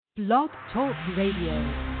Blog Talk Radio.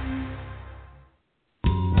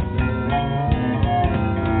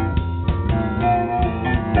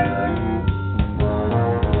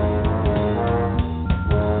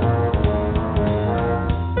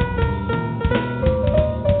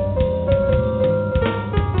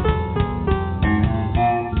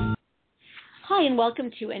 Hi, and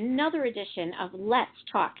welcome to another edition of Let's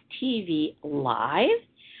Talk TV Live.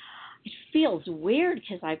 It feels weird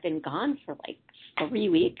because I've been gone for like 3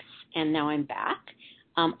 weeks, and now I'm back.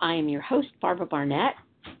 I am your host, Barbara Barnett,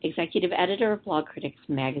 executive editor of Blog Critics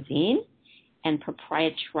Magazine and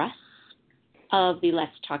proprietress of the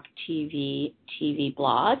Let's Talk TV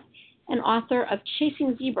blog, and author of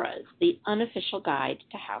Chasing Zebras, the unofficial guide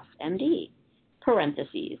to House MD,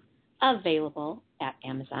 parentheses, available at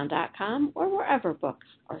Amazon.com or wherever books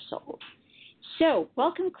are sold. So,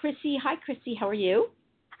 welcome, Chrissy. Hi, Chrissy. How are you?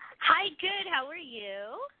 Hi, good. How are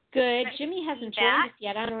you? Good. Jimmy hasn't joined us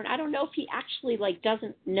yet. I don't know if he actually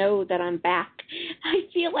doesn't know that I'm back. I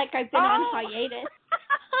feel like I've been on hiatus.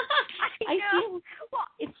 I know.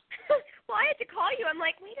 Well, I had to call you. I'm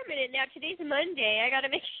like, wait a minute now. Today's Monday. I got to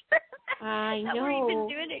make sure that we've been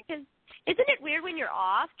doing it, because isn't it weird when you're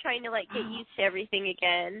off trying to get used to everything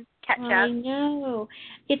again, catch up? I know.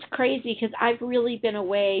 It's crazy because I've really been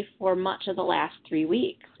away for much of the last 3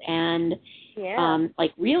 weeks, and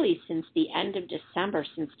really since the end of December,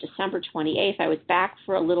 since December 28th, I was back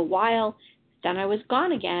for a little while, then I was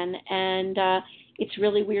gone again, and it's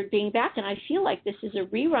really weird being back, and I feel like this is a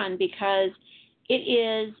rerun because it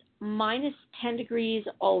is minus 10 degrees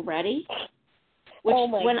already, which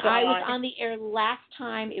when God. I was on the air last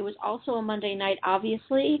time, it was also a Monday night,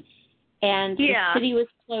 obviously, and the city was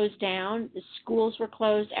closed down, the schools were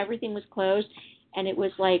closed, everything was closed, and it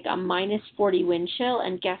was like a minus 40 wind chill,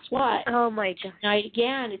 and guess what? Oh, my God. Tonight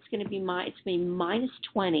again, it's going to be minus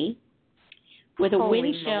 20 with a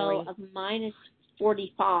wind chill of minus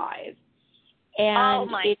 45. And oh,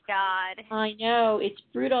 my God. I know. It's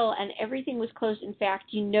brutal, and everything was closed. In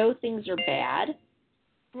fact, you know things are bad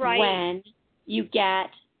when you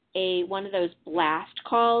get one of those blast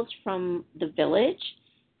calls from the village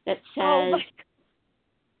that says,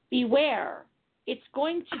 beware. It's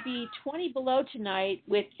going to be 20 below tonight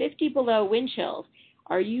with 50 below wind chills.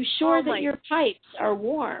 Are you sure that your pipes are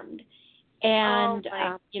warmed? And,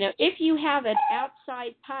 if you have an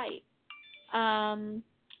outside pipe,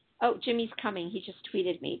 Jimmy's coming. He just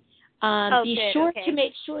tweeted me. Be sure to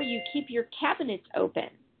make sure you keep your cabinets open.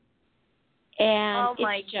 And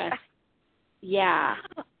it's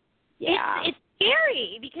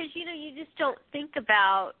scary because, you just don't think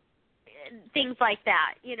about things like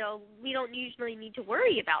that. We don't usually need to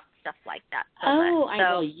worry about stuff like that. I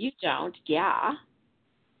know you don't. Yeah.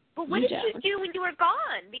 But what did you do when you were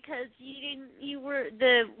gone? Because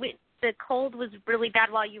the cold was really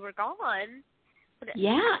bad while you were gone.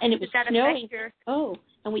 Yeah, and it was snowing.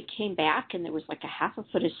 And we came back and there was like a half a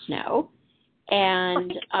foot of snow.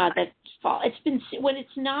 And that fall, it's been, when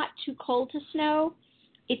it's not too cold to snow,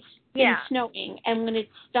 it's been snowing, and when it's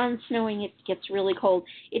done snowing, it gets really cold.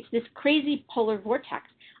 It's this crazy polar vortex.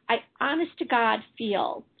 I, honest to God,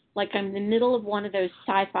 feel like I'm in the middle of one of those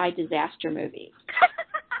sci-fi disaster movies.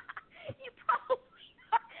 You probably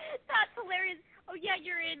are. That's hilarious. Oh, yeah,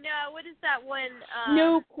 you're in, what is that one?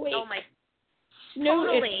 Snowquake. Oh, my.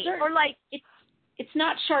 Totally. It's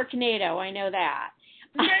not Sharknado, I know that.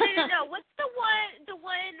 No. What's the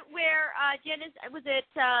one where Dennis Quaid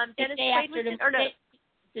was in, or no?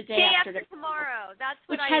 The day after tomorrow. That's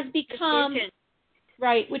what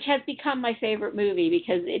which has become my favorite movie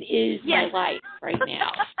because it is my life right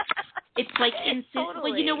now. It's like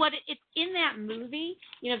well, you know what? It's in that movie.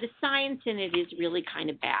 The science in it is really kind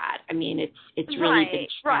of bad. I mean, it's really been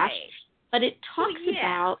trash. But it talks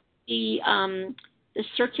about the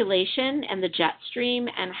circulation and the jet stream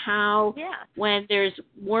and how when there's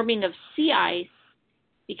warming of sea ice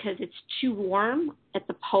because it's too warm at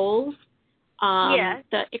the poles,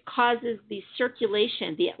 that it causes the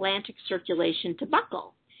circulation, the Atlantic circulation, to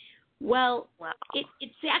buckle. Well,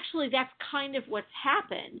 it's actually, that's kind of what's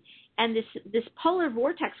happened. And this polar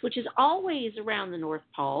vortex, which is always around the North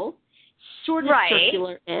Pole, sort of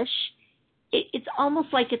circular-ish, it's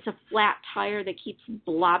almost like it's a flat tire that keeps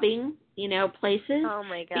blobbing, places. Oh,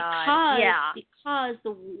 my God. Because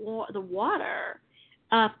the water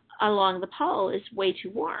along the pole is way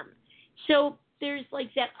too warm. So there's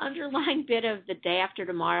like that underlying bit of the day after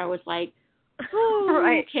tomorrow is like,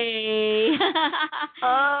 okay.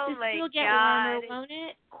 Oh, my God. Will get warmer, won't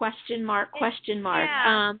it? Question mark.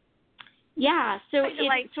 Yeah. So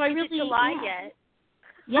I really July yet.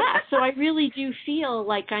 Yeah. So I really do feel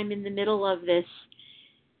like I'm in the middle of this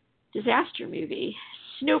disaster movie.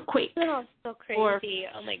 snowquake. Oh, so crazy. Or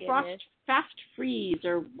oh my goodness. fast freeze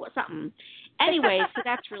or something. Anyway, so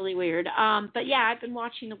that's really weird. But yeah, I've been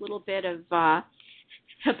watching a little bit of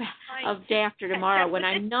Day After Tomorrow when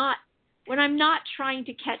I'm not trying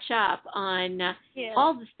to catch up on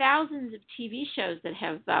all the thousands of TV shows that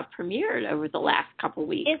have premiered over the last couple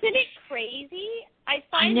weeks. Isn't it crazy? I'm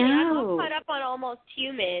all caught up on Almost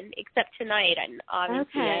Human, except tonight. I'm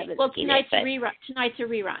obviously I haven't seen tonight's it, tonight's a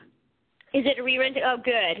rerun. Is it a rerun? Oh,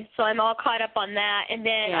 good. So I'm all caught up on that, and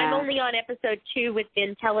then I'm only on episode 2 with the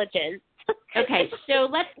Intelligence. Okay, so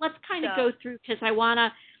let's kind of go through because I want,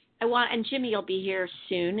 and Jimmy will be here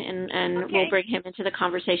soon, and we'll bring him into the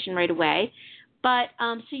conversation right away. But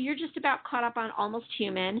so you're just about caught up on Almost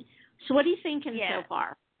Human. So what are you thinking so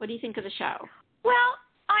far? What do you think of the show? Well,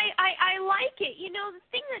 I like it. You know, the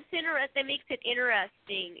thing that makes it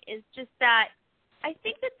interesting is just that I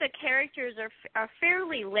think that the characters are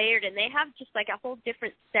fairly layered, and they have just like a whole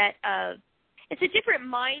different set of. It's a different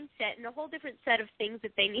mindset and a whole different set of things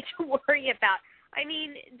that they need to worry about. I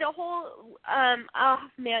mean, the whole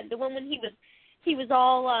the one when he was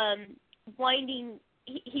all winding.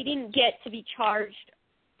 He didn't get to be charged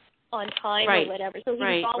on time or whatever, so he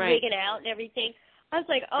was all wigging out and everything. I was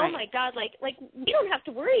like, oh my God, like we don't have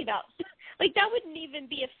to worry about like that wouldn't even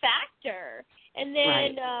be a factor. And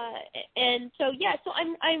then so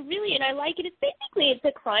I really I like it. It's basically it's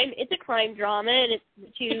a crime drama, and it's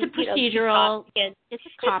a procedural. It's a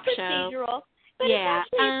cop show. Procedural. But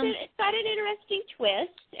it's got an interesting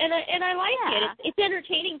twist, and I like it. It's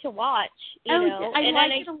entertaining to watch. You know? I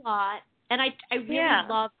like it a lot, and I really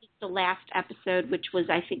loved the last episode, which was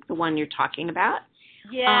I think the one you're talking about.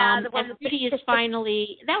 Yeah, the one and Rudy is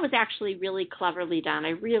finally. That was actually really cleverly done.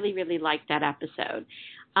 I really, really liked that episode.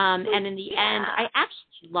 And in the end, I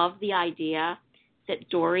actually love the idea that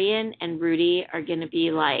Dorian and Rudy are going to be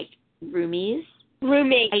like roommates.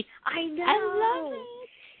 Roommates. I know. I love it.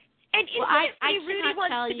 And Rudy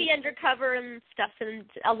wants to be undercover and stuff, and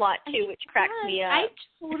a lot too, which cracks me up. I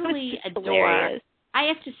totally adore. I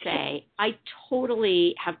have to say, I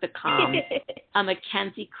totally have become a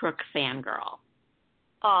Mackenzie Crook fangirl.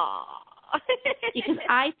 Aww. Because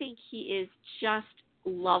I think he is just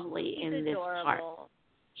lovely He's in this adorable. part.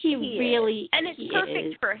 He really is. And it's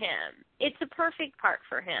perfect for him. It's a perfect part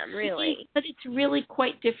for him, really. But it's really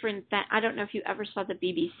quite different. I don't know if you ever saw the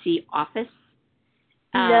BBC Office.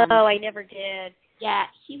 No, I never did. Yeah,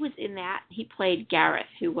 he was in that. He played Gareth,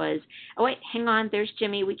 who was... Oh, wait, hang on. There's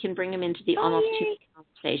Jimmy. We can bring him into the Almost Human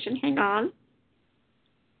conversation. Hang on.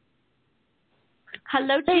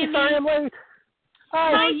 Hello, Jimmy. Hey, sorry I'm late.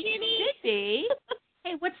 Hi, Jimmy. Should be.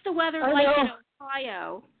 Hey, what's the weather like in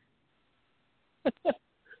Ohio? The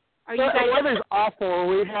weather's awful.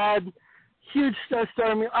 We had huge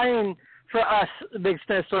snowstorm. I mean, for us, a big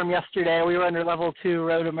snowstorm yesterday. We were under level 2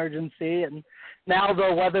 road emergency, and now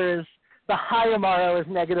the weather is, the high tomorrow is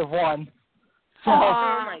 -1. So,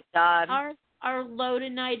 oh my God. Our low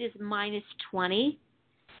tonight is -20,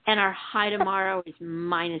 and our high tomorrow is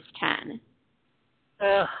 -10.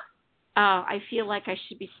 Oh, I feel like I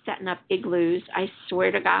should be setting up igloos. I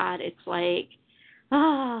swear to God, it's like,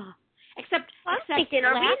 Except thinking,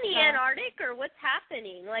 are we in the Antarctic or what's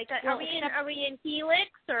happening? Like, are we in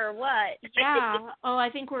Helix or what? Yeah. Oh, I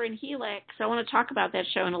think we're in Helix. I want to talk about that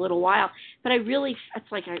show in a little while. But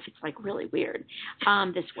it's like really weird.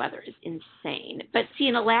 This weather is insane. But see,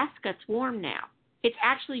 in Alaska, it's warm now. It's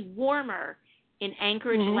actually warmer in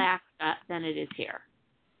Anchorage, Alaska, than it is here.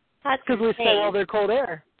 That's because we send all their cold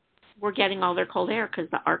air. We're getting all their cold air because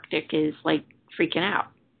the Arctic is like freaking out.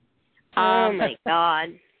 Oh my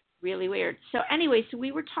God. Really weird. So anyway,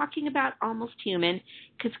 we were talking about Almost Human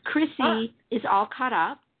because Chrissy is all caught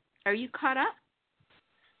up. Are you caught up?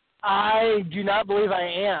 I do not believe I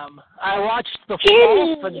am. I watched the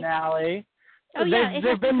fall finale. Oh, yeah.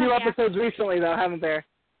 There's been new episodes recently, though, haven't there?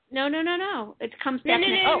 No. It comes back.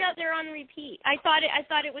 No, they're on repeat. I thought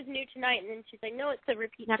it was new tonight, and then she's like, no, it's a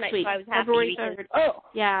repeat next tonight. week. So I was happy. February 3rd. Oh.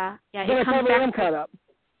 Yeah. Then I probably am caught up.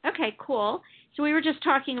 Okay, cool. So we were just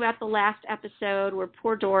talking about the last episode where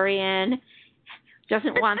poor Dorian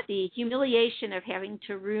doesn't want the humiliation of having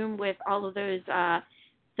to room with all of those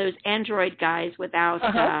android guys without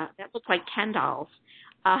that look like Ken dolls.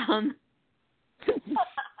 And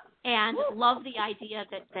love the idea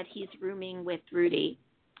that he's rooming with Rudy.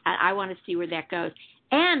 I want to see where that goes.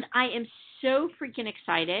 And I am so freaking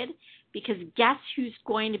excited because guess who's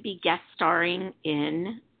going to be guest starring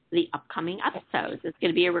in the upcoming episodes? It's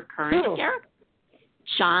going to be a recurring character.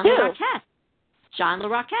 John LaRoquette. Oh, John,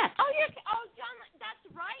 that's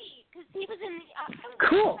right. Because He was in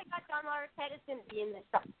Cool. I got John Larroquette is going to be in this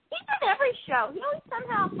stuff. He's in every show. He always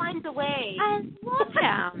somehow finds a way. I love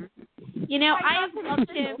him. You know, I've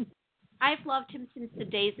loved him. I've loved him since the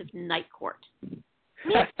days of Night Court. Me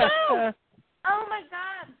too. Oh my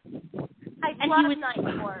God. I love Night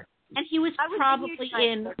Court. And he was probably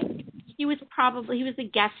he was a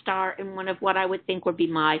guest star in one of what I would think would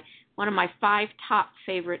be one of my 5 top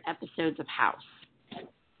favorite episodes of House.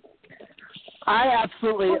 I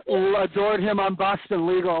absolutely adored him on Boston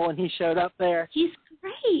Legal when he showed up there. He's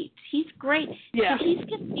great. Yeah. So he's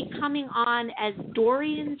going to be coming on as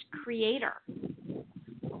Dorian's creator.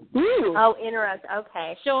 Ooh. Oh, interesting.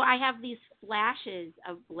 Okay. So I have these flashes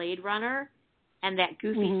of Blade Runner and that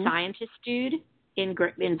goofy scientist dude in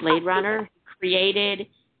Blade Runner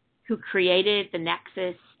who created the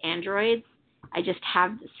Nexus androids. I just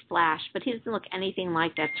have this flash, but he doesn't look anything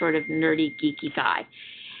like that sort of nerdy, geeky guy.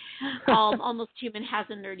 Almost Human has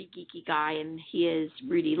a nerdy, geeky guy, and he is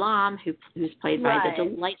Rudy Lam, who's played by the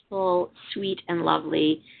delightful, sweet, and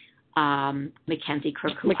lovely Mackenzie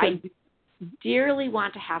Crook, who I dearly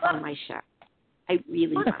want to have on my show. I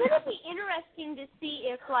really want to. It's going to be interesting to see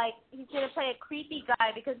if, he's going to play a creepy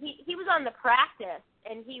guy, because he was on The Practice,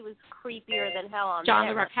 and he was creepier than hell on John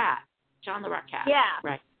there. John Larroquette. Yeah.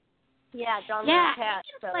 Right. Yeah, John Larroquette. Yeah,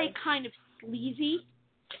 he can play kind of sleazy.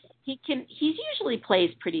 He usually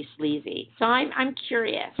plays pretty sleazy, so I'm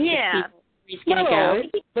curious. Yeah. If he's going to go.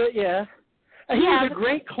 But yeah. He was a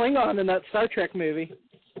great Klingon in that Star Trek movie.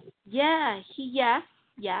 Yeah, yes.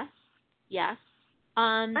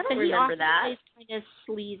 I don't but remember he that. plays kind of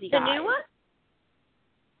sleazy The guy. new one?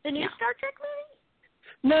 The new Star Trek movie?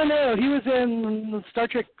 No, he was in Star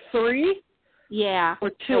Trek 3? Yeah.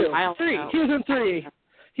 Or 2? 3. He was in 3.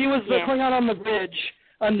 He was the Klingon on the bridge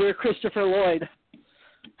under Christopher Lloyd.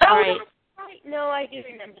 Oh, right. That's right. No, I do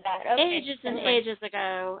remember that. Okay. Ages and ages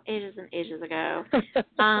ago.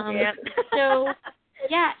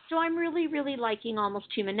 Yeah. So I'm really, really liking Almost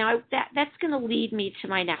Human. Now, that's going to lead me to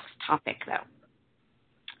my next topic, though.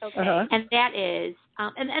 Okay. And that is,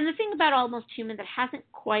 and the thing about Almost Human that hasn't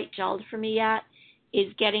quite gelled for me yet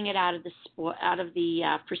is getting it out of the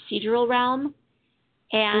procedural realm.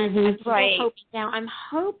 And I'm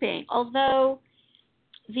hoping, although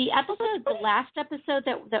the last episode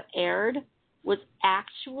that aired was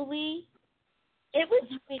actually... It was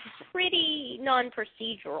pretty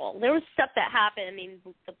non-procedural. There was stuff that happened. I mean,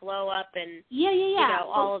 the blow up and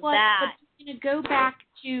all of that. But going to go back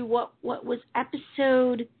to what was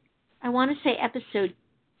episode, I want to say episode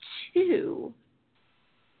 2,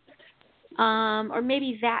 or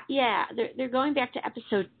maybe that. Yeah, they're going back to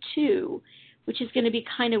episode 2, which is going to be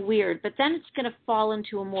kind of weird. But then it's going to fall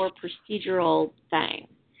into a more procedural thing.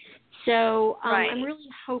 So I'm really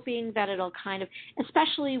hoping that it'll kind of,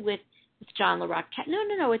 especially with John Larroquette.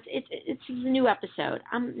 No. It's a new episode.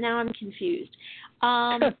 Now I'm confused.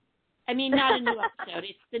 I mean, not a new episode.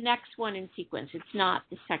 It's the next one in sequence. It's not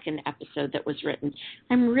the second episode that was written.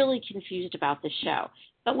 I'm really confused about this show.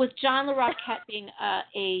 But with John Larroquette being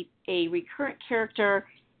a recurrent character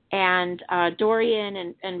and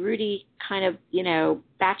Dorian and Rudy kind of,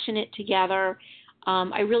 batching it together,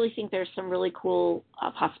 I really think there's some really cool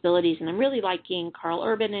possibilities. And I'm really liking Carl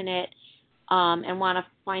Urban in it. And want to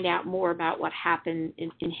find out more about what happened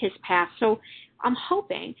in his past. So I'm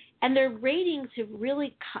hoping, and their ratings have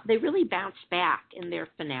really bounced back in their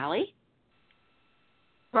finale.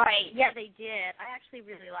 Right, yeah, they did. I actually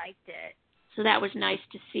really liked it. So that was nice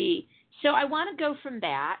to see. So I want to go from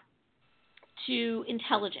that to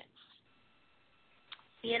intelligence.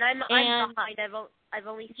 See, and I'm behind. I've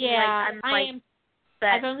only seen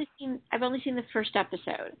I've only seen the first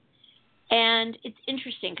episode. And it's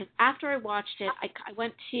interesting because after I watched it, I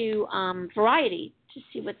went to Variety to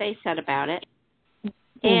see what they said about it.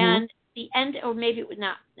 Mm-hmm. And the end, or maybe it was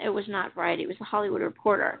not Variety, it was the Hollywood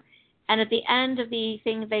Reporter. And at the end of the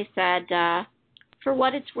thing, they said, for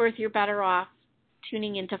what it's worth, you're better off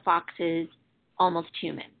tuning into Fox's Almost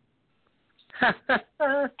Human.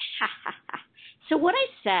 So what I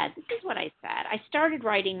said, this is what I said. I started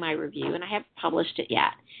writing my review, and I haven't published it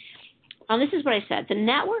yet. This is what I said. The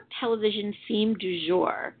network television theme du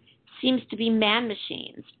jour seems to be Man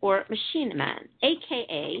Machines, or Machine Men,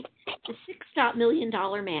 a.k.a. the $6 million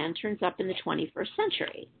man turns up in the 21st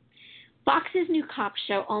century. Fox's new cop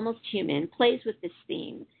show, Almost Human, plays with this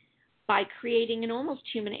theme by creating an almost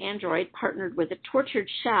human android partnered with a tortured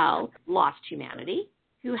shell, Lost Humanity,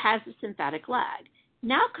 who has a synthetic leg.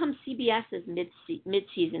 Now comes CBS's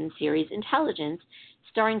mid-season series, Intelligence,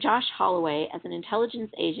 starring Josh Holloway as an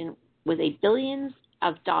intelligence agent with a billions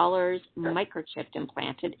of dollars microchip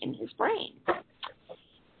implanted in his brain.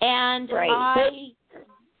 And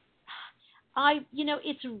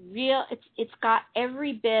It's real. It's got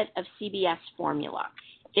every bit of CBS formula.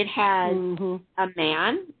 It has a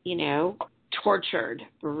man, tortured,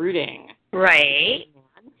 brooding. Right.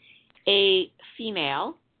 A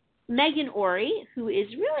female, Megan Ori, who is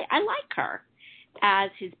really, I like her, as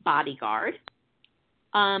his bodyguard,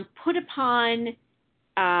 put upon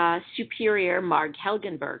superior Marg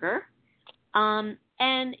Helgenberger.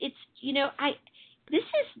 And it's, this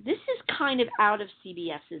is kind of out of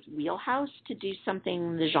CBS's wheelhouse to do something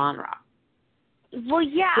in the genre. Well,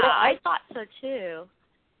 yeah, I thought so too.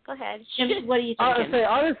 Go ahead. Jimmy, what are you thinking?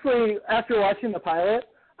 Honestly, after watching the pilot,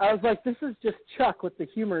 I was like, this is just Chuck with the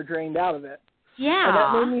humor drained out of it. Yeah. And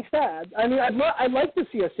that made me sad. I mean, I'd like to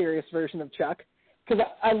see a serious version of Chuck, because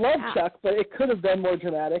I love Chuck, but it could have been more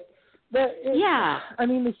dramatic. But I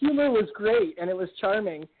mean, the humor was great, and it was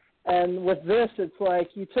charming. And with this, it's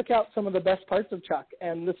like you took out some of the best parts of Chuck,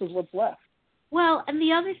 and this is what's left. Well, and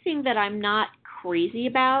the other thing that I'm not crazy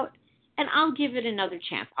about, and I'll give it another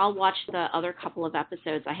chance. I'll watch the other couple of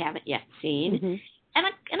episodes I haven't yet seen. Mm-hmm. And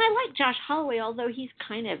I like Josh Holloway, although he's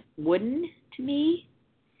kind of wooden to me.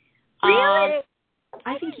 Really?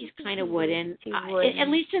 I think he's kind of wooden. At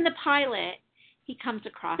least in the pilot, he comes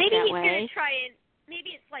across that way. Maybe he's going to try and,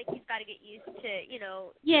 maybe it's like he's got to get used to,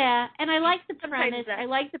 Yeah, and I like the premise. I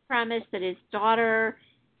like the premise that his daughter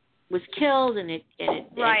was killed and it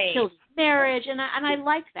killed his marriage, and I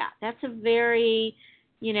like that. That's a very,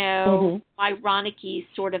 ironic-y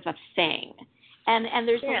sort of a thing. And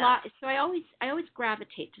there's a lot, so I always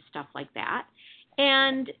gravitate to stuff like that.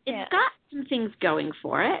 And it's got some things going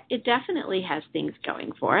for it. It definitely has things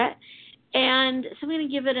going for it. And so I'm going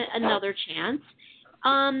to give it another chance.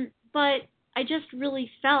 But I just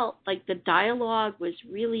really felt like the dialogue was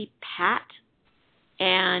really pat.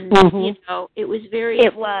 And, it was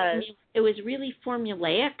it was really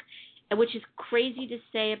formulaic, which is crazy to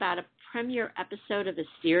say about a premiere episode of a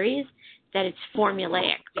series that it's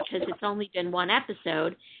formulaic, because it's only been one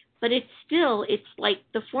episode, but it's like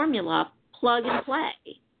the formula, plug and play.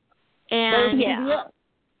 And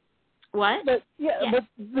what? But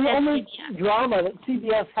the only drama that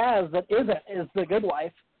CBS has that isn't is The Good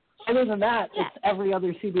Wife. Other than that, it's every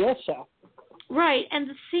other CBS show. Right, and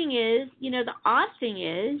the thing is, the odd thing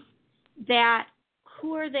is that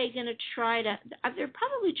who are they going to try to? They're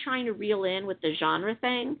probably trying to reel in with the genre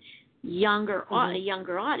thing, a younger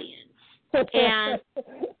audience. And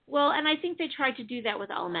and I think they tried to do that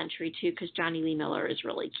with Elementary too, because Johnny Lee Miller is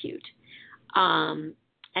really cute, and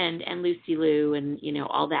Lucy Liu, and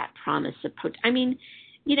all that promise of in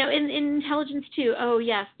Intelligence too. Oh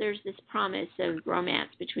yes, there's this promise of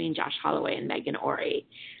romance between Josh Holloway and Megan Ori.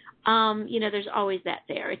 There's always that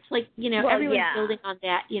there. It's like everyone's building on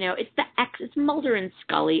that. It's Mulder and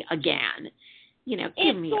Scully again.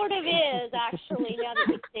 It sort of is, actually, now that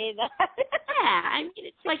you say that. Yeah, I mean,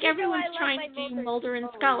 it's like everyone's trying to do Mulder and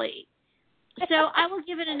Scully. So I will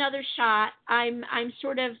give it another shot. I'm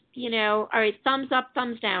sort of, all right, thumbs up,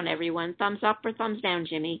 thumbs down, everyone. Thumbs up or thumbs down,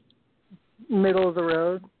 Jimmy? Middle of the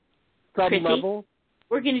road. Sub-level.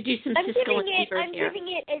 We're going to do some Siskel and Ebert here. I'm giving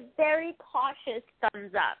it a very cautious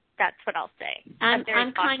thumbs up. That's what I'll say. I'm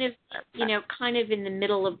kind of, kind of in the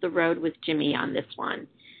middle of the road with Jimmy on this one.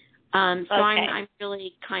 So I'm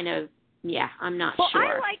really kind of, I'm not sure. Well,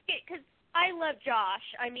 I like it because I love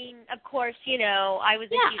Josh. I mean, of course, I was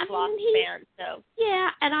a huge Lost fan, so. Yeah,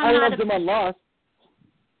 and I loved him on Lost.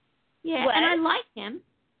 Yeah, and I like him.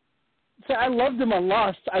 So I loved him on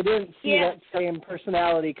Lost. I didn't see that same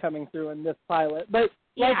personality coming through in this pilot. But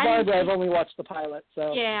like Barbara, I've only watched the pilot,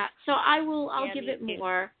 so. Yeah, so I'll give it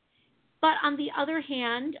more. But on the other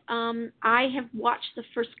hand, I have watched the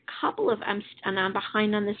first couple of, and I'm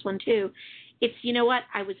behind on this one too. It's,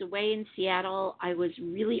 I was away in Seattle. I was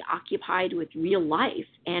really occupied with real life,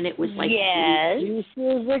 and it was like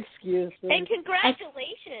excuses. And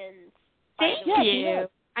congratulations. Thank you. Yeah.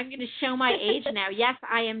 I'm going to show my age now. Yes,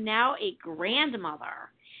 I am now a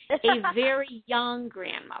grandmother, a very young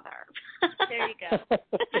grandmother. There you go.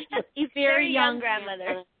 A very young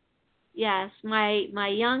grandmother. Yes,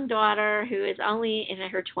 my young daughter, who is only in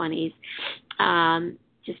her 20s,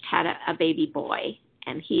 just had a baby boy,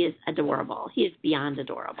 and he is adorable. He is beyond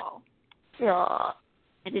adorable. Aww.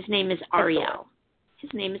 And his name is Ariel.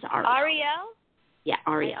 Ariel? Yeah,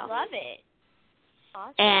 Ariel. I love it.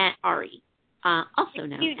 Awesome. And Ari, also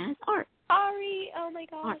known as Art. Ari, oh my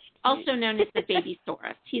gosh. Also known as the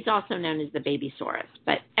Babysaurus. He's also known as the Babysaurus,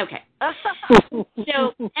 but okay.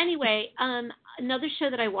 So anyway, another show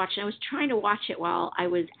that I watched, and I was trying to watch it while I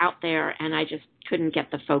was out there, and I just couldn't get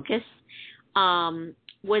the focus,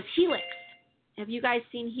 was Helix. Have you guys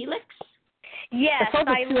seen Helix? Yes, I saw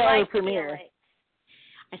the 2-hour premiere. Helix.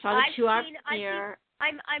 I saw the 2-hour premiere.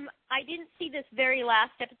 I didn't see this very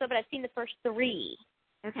last episode, but I've seen the first 3.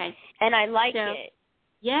 Okay. And I liked it.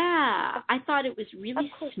 Yeah, I thought it was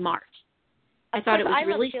really smart. I thought it was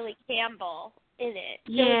really. I love Billy Campbell in it.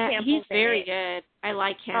 Yeah, he's very good. I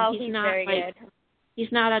like him. Oh, he's not very good.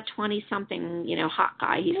 He's not a 20-something, hot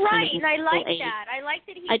guy. He's right, kind of and I like that. I like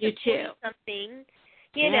that he's I do too. 20-something,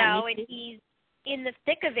 and he's in the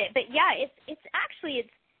thick of it. But yeah, it's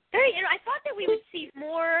very. I thought that we would see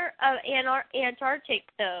more of Antarctic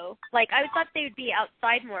though. Like I thought they would be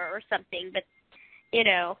outside more or something, but.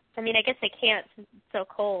 I mean, I guess they can't since it's so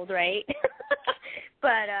cold, right?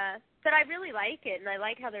 But I really like it, and I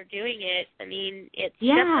like how they're doing it. I mean, it's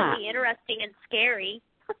definitely interesting and scary.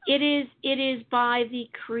 It is by the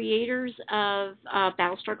creators of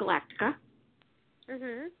Battlestar Galactica.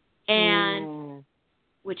 Mhm. And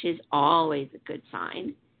which is always a good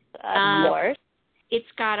sign. Of course.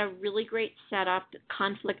 It's got a really great setup,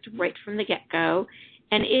 conflict right from the get-go,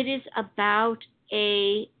 and it is about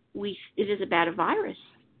a virus.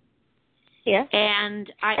 Yeah.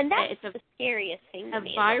 And that's the scariest thing to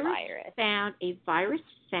me. A virus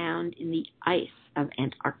found in the ice of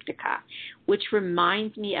Antarctica, which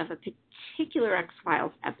reminds me of a particular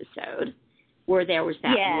X-Files episode where there was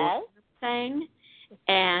that thing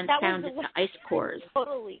and that found in the ice cores.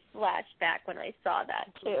 Totally flashback when I saw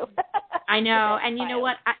that too. I know, and you know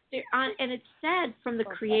what? And it's said from the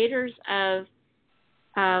creators of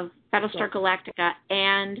Battlestar Galactica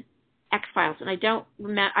and X-Files, and I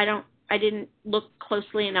didn't look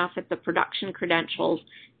closely enough at the production credentials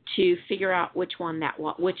to figure out which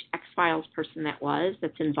X-Files person that was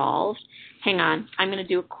that's involved. Hang on, I'm going to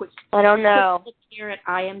do a quick. I don't know. Look here at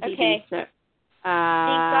IMDb. Okay. So,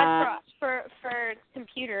 thank God for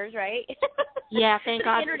computers, right? Yeah, thank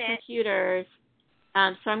God for computers.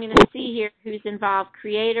 So I'm going to see here who's involved.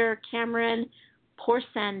 Creator Cameron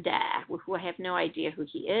Porsanda, who I have no idea who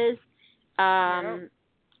he is.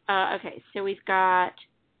 Okay, so we've got.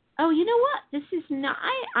 Oh, you know what? This is not.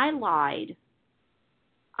 I lied.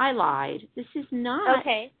 This is not.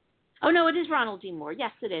 Okay. Oh no, it is Ronald D. Moore.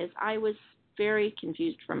 Yes, it is. I was very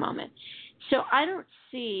confused for a moment. So I don't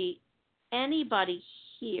see anybody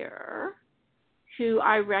here who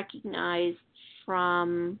I recognize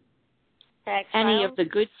from X-Files? Any of the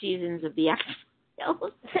good seasons of the X-Files.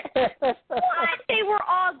 What? They were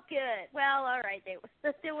all good. Well, all right. They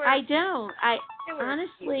were. I don't.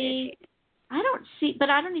 Honestly, I don't see, but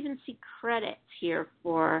I don't even see credits here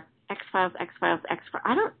for X-Files.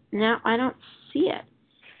 I don't see it.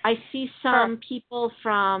 I see some people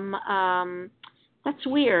from, that's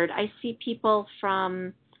weird. I see people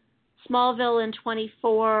from Smallville in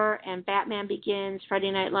 24 and Batman Begins,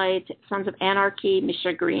 Friday Night Lights, Sons of Anarchy.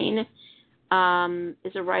 Misha Green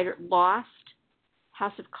is a writer. Lost,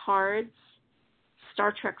 House of Cards,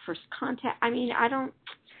 Star Trek First Contact. I mean, I don't.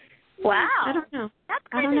 Wow. I don't know. That's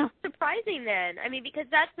kind of surprising then. I mean, because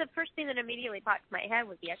that's the first thing that immediately popped in my head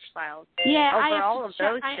was the X-Files. Yeah, all of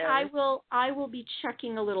those shows. I will be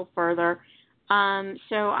checking a little further.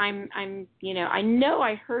 So I'm I know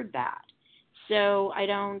I heard that. So I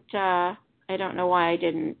don't know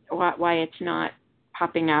why it's not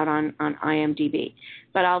popping out on IMDb.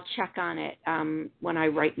 But I'll check on it when I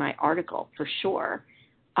write my article for sure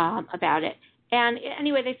about it. And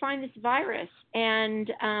anyway, they find this virus, and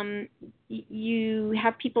you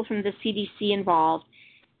have people from the CDC involved,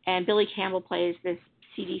 and Billy Campbell plays this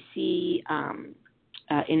CDC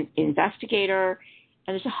investigator,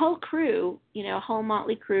 and there's a whole crew, a whole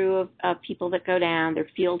motley crew of people that go down. They're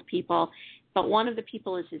field people, but one of the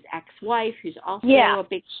people is his ex-wife, who's also a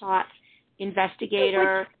big shot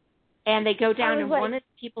investigator, and they go down, and one of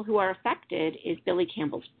the people who are affected is Billy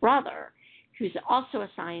Campbell's brother, who's also a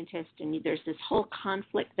scientist, and there's this whole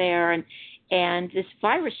conflict there, and this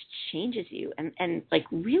virus changes you, and like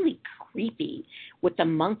really creepy with the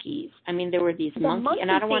monkeys. I mean, there were these monkeys,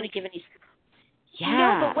 and I don't want to give any. Yeah.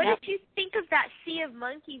 No, but what did you think of that sea of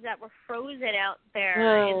monkeys that were frozen out there?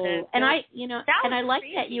 Oh, and I like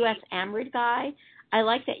that U.S. AMRID guy. I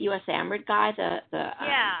like that U.S. AMRID guy,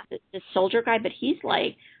 the soldier guy, but he's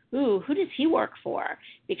like, ooh, who does he work for?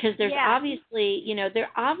 Because there's obviously,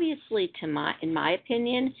 in my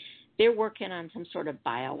opinion, they're working on some sort of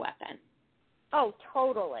bioweapon. Oh,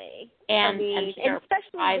 totally. And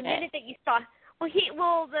especially the minute that you saw,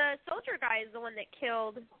 the soldier guy is the one that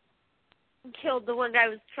killed the one guy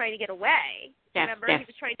who was trying to get away. Remember, he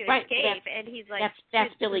was trying to escape, and he's like,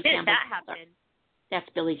 that's Billy Campbell's that happened. That's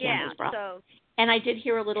Billy Campbell's brother. So. And I did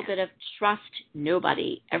hear a little bit of trust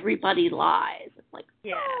nobody. Everybody lies. It's like,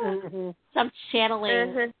 some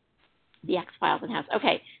channeling the X-Files in house.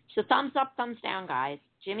 Okay, so thumbs up, thumbs down, guys.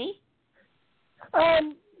 Jimmy?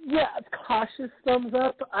 Yeah, cautious thumbs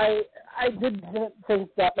up. I didn't think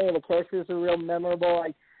that many of the characters were real memorable.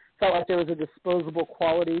 I felt like there was a disposable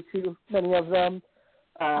quality to many of them.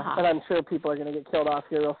 And I'm sure people are going to get killed off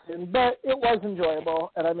here real soon. But it was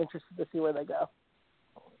enjoyable, and I'm interested to see where they go.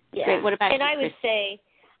 Yeah. Great. What about and you, I would Chris? say,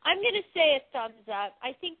 I'm going to say a thumbs up.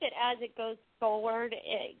 I think that as it goes forward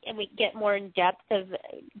and we get more in depth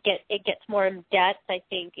it gets more in depth, I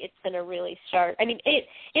think it's going to really start. I mean, it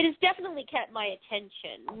has definitely kept my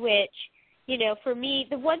attention, which, you know, for me,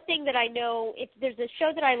 the one thing that I know, if there's a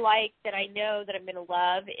show that I like that I know that I'm going to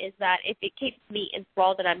love, is that if it keeps me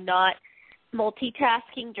enthralled and I'm not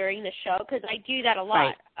multitasking during the show, because I do that a lot.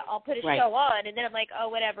 Right. I'll put a show on, and then I'm like, oh,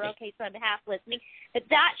 whatever, okay, so I'm half listening. But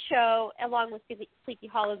that show, along with Sleepy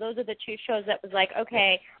Hollow, those are the two shows that was like,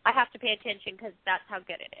 okay, I have to pay attention because that's how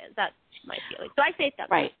good it is. That's my feeling. So I say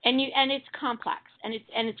something. Right, and it's complex, and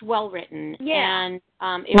it's well written, yeah. And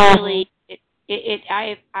it really,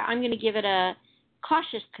 I'm going to give it a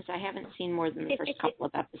cautious because I haven't seen more than the first couple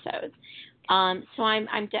of episodes. So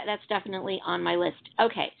that's definitely on my list.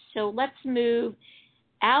 Okay, so let's move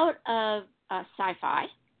out of sci-fi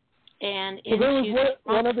and into. There was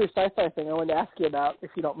one other sci-fi thing I wanted to ask you about,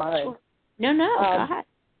 if you don't mind. No, go ahead.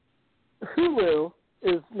 Hulu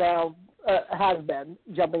is now has been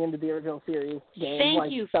jumping into the original series game.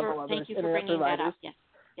 Thank you for bringing that up. Yes.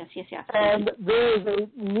 And there is a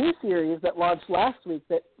new series that launched last week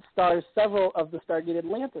that stars several of the Stargate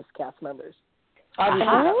Atlantis cast members. Obviously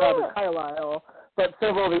not Robert Carlyle, but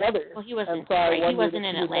several of the others. Well, he wasn't. And so I he wasn't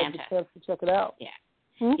in Atlantis. Atlantis. Had the chance to check it out. Yeah.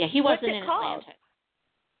 Yeah, he wasn't in called?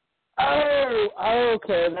 Atlantis. Oh,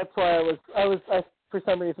 okay. That's why I for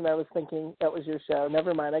some reason I was thinking that was your show.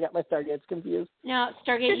 Never mind. I got my Stargates confused. No,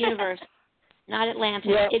 Stargate Universe, not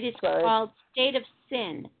Atlantis. Yeah, it is called State of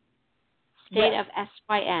Sin. State of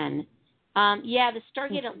SYN. The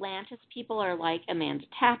Stargate Atlantis people are like Amanda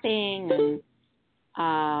Tapping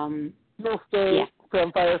and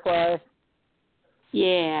from Firefly.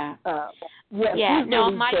 Yeah.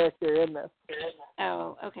 No, my character in this.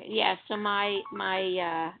 Oh, okay. Yeah. So my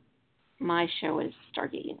show is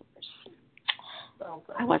Stargate Universe.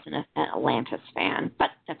 I wasn't an Atlantis fan, but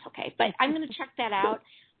that's okay. But I'm going to check that out.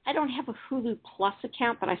 I don't have a Hulu Plus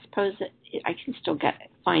account, but I suppose that I can still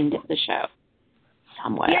find the show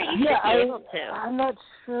somewhere. Yeah, you should be able to. I'm not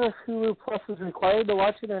sure if Hulu Plus is required to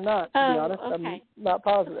watch it or not, to be honest. Okay. I'm not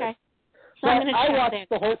positive. Okay. So I'm going to check I watched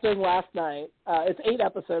the whole thing last night. It's 8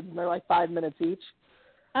 episodes, and they're like 5 minutes each.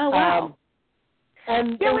 Oh, wow.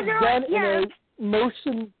 And it was done in a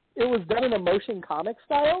motion. It was done in a motion comic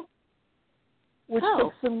style, which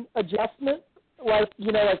took some adjustment. Like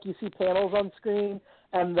you see panels on screen,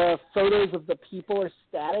 and the photos of the people are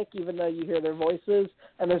static, even though you hear their voices.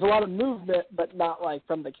 And there's a lot of movement, but not like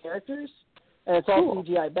from the characters. And it's all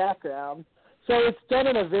CGI background. So it's done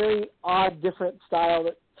in a very odd, different style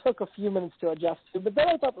that took a few minutes to adjust to. But then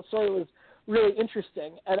I thought the story was really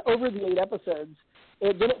interesting. And over the 8 episodes,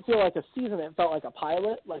 it didn't feel like a season. It felt like a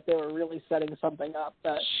pilot, like they were really setting something up.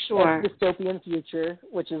 A dystopian future,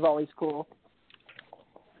 which is always cool.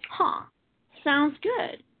 Huh. Sounds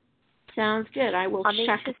good. I will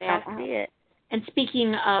check that out. And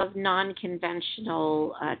speaking of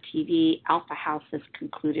non-conventional TV, Alpha House has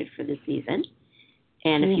concluded for the season.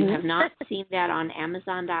 And if you have not seen that on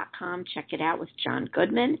Amazon.com, check it out with John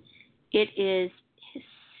Goodman. It is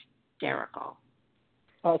hysterical.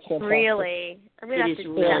 Oh, it's fantastic. Really? I'm going to have to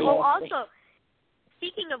do that. Oh, also,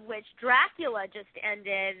 speaking of which, Dracula just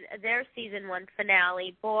ended their season 1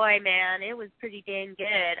 finale. Boy, man, it was pretty dang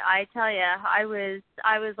good. I tell you, I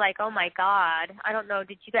was like, oh my God. I don't know.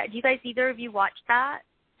 Do you guys either of you watch that?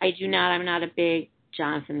 I do not. I'm not a big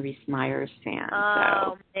Jonathan Rhys-Meyers fan.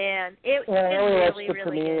 Oh, man. It was really,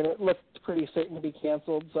 really good. And it looked pretty certain to be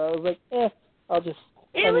canceled, so I was like, I'll just...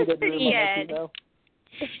 It was pretty good.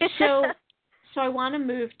 So I want to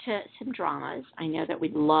move to some dramas. I know that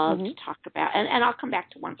we'd love to talk about, and I'll come back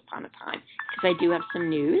to Once Upon a Time, because I do have some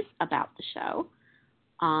news about the show.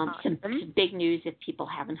 Some big news if people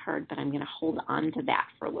haven't heard, but I'm going to hold on to that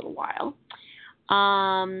for a little while.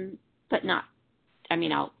 But not,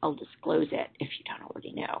 I'll disclose it if you don't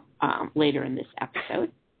already know later in this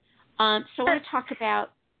episode. So I want to talk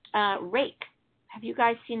about Rake. Have you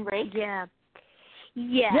guys seen Rake? Yeah.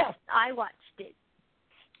 Yes, I watched it.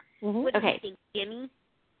 What do you think, Jimmy?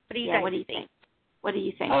 What do you think? What do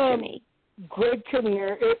you think, Jimmy? Greg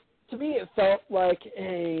Kinnear, to me it felt like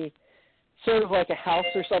a sort of like a house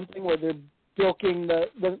or something where they're building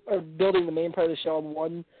the main part of the show on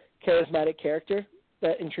one charismatic character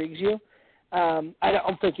that intrigues you. I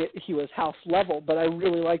don't think he was house level, but I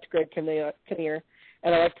really liked Greg Kinnear,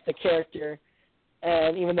 and I liked the character.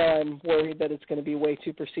 And even though I'm worried that it's going to be way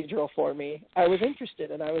too procedural for me, I was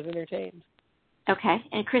interested and I was entertained. Okay.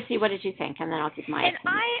 And Chrissy, what did you think? And then I'll give my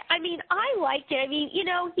opinion. I liked it. I mean,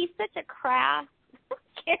 he's such a crass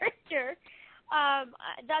character.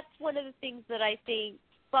 That's one of the things that I think.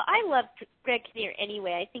 Well, I love Greg Kinnear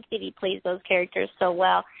anyway. I think that he plays those characters so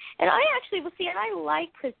well. And I like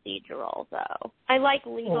procedural, though. I like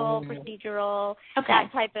legal, procedural, that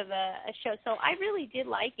type of a show. So I really did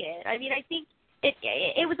like it. I mean, I think it's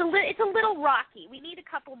a little rocky. We need a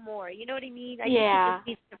couple more. You know what I mean? I think it just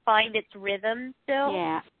needs to find its rhythm still.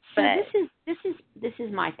 Yeah. So this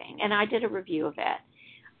is my thing, and I did a review of it.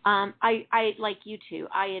 I like you too.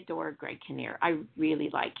 I adore Greg Kinnear. I really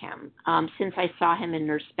like him. Since I saw him in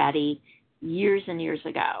Nurse Betty years and years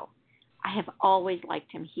ago, I have always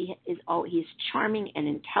liked him. He's charming and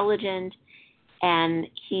intelligent, and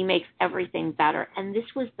he makes everything better. And this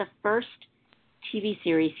was the first TV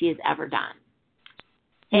series he has ever done.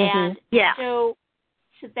 And so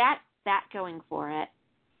that going for it.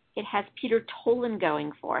 It has Peter Tolan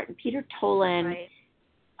going for it. And Peter Tolan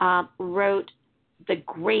wrote the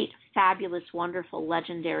great, fabulous, wonderful,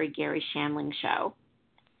 legendary Gary Shandling show.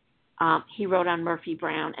 He wrote on Murphy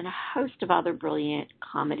Brown and a host of other brilliant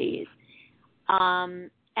comedies.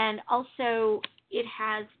 And also it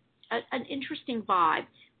has an interesting vibe.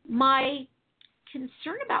 My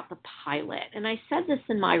concern about the pilot, and I said this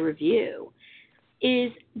in my review,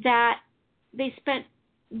 is that they spent,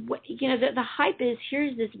 the hype is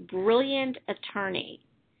here's this brilliant attorney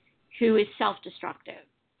who is self-destructive.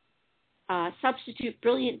 Substitute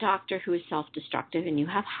brilliant doctor who is self-destructive, and you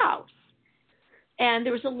have House. And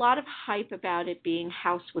there was a lot of hype about it being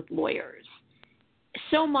House with lawyers.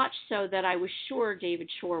 So much so that I was sure David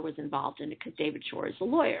Shore was involved in it because David Shore is a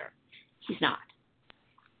lawyer. He's not,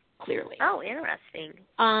 clearly. Oh, interesting.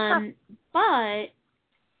 But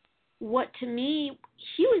what to me,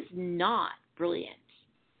 he was not brilliant.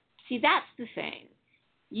 See, that's the thing.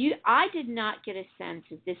 I did not get a sense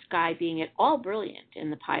of this guy being at all brilliant in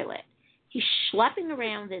the pilot. He's schlepping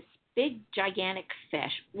around this big, gigantic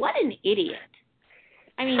fish. What an idiot.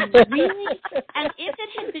 I mean, really? And if it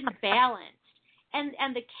had been balanced,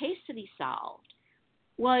 and the case that he solved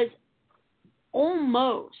was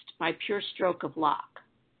almost by pure stroke of luck,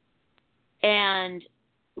 and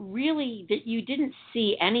really that you didn't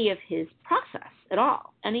see any of his process at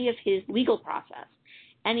all, any of his legal process,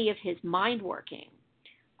 any of his mind working.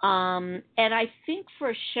 And I think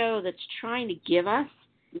for a show that's trying to give us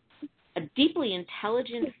a deeply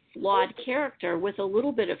intelligent, flawed character with a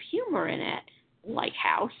little bit of humor in it, like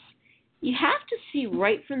House, you have to see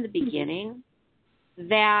right from the beginning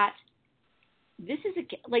that this is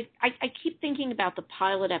I keep thinking about the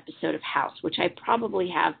pilot episode of House, which I probably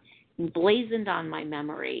have emblazoned on my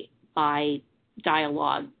memory by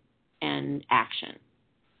dialogue and action.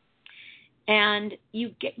 And you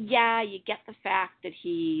get the fact that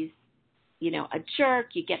he's, a jerk.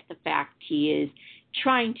 You get the fact he is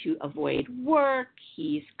trying to avoid work.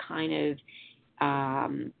 He's kind of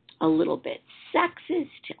a little bit sexist,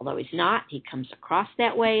 although he's not. He comes across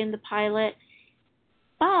that way in the pilot.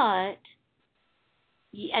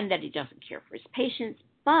 And that he doesn't care for his patients.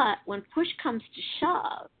 But when push comes to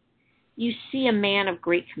shove, you see a man of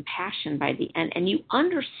great compassion by the end, and you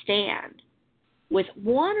understand with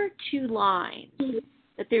one or two lines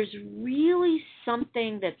that there's really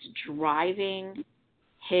something that's driving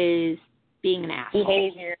his being an asshole.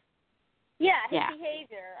 Behavior. Yeah, his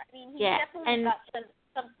behavior. I mean, he definitely got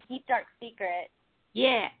some deep, dark secret.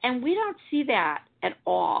 Yeah, and we don't see that at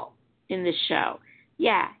all in this show.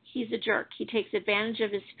 Yeah, he's a jerk. He takes advantage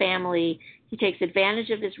of his family. He takes advantage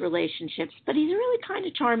of his relationships. But he's really kind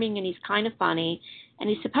of charming, and he's kind of funny. And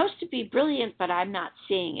he's supposed to be brilliant, but I'm not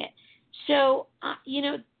seeing it. So,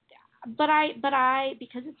 but I,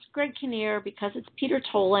 because it's Greg Kinnear, because it's Peter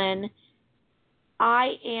Tolan,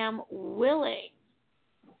 I am willing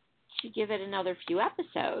to give it another few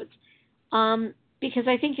episodes. Because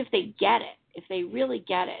I think if they get it, if they really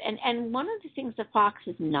get it, and one of the things that Fox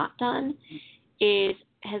has not done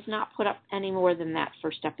has not put up any more than that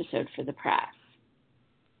first episode for the press.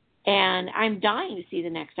 And I'm dying to see the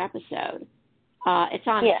next episode. It's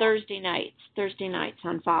on Thursday nights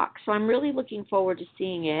on Fox. So I'm really looking forward to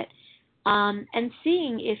seeing it and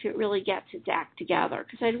seeing if it really gets its act together,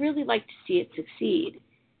 because I'd really like to see it succeed.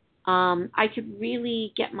 I could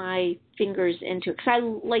really get my fingers into it, because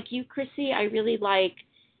I, like you, Chrissy, I really like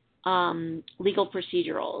legal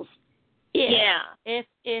procedurals. If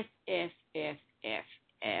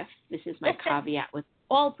this is my caveat with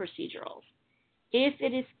all procedurals, if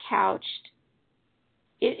it is couched,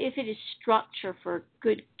 if it is structure for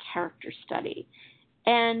good character study.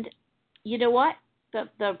 And you know what?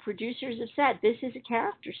 the producers have said, this is a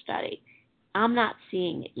character study. I'm not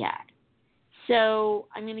seeing it yet. So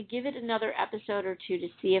I'm going to give it another episode or two to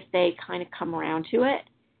see if they kind of come around to it.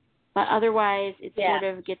 But otherwise, it sort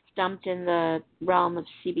of gets dumped in the realm of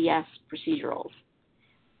CBS procedurals.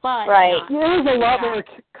 But right. It was a lot more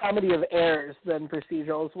comedy of errors than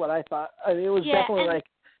procedurals, what I thought. I mean, it was definitely like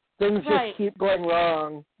things just keep going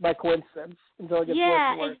wrong by coincidence until it gets worse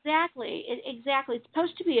and worse. Exactly. Exactly. It's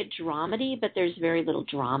supposed to be a dramedy, but there's very little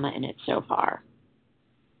drama in it so far.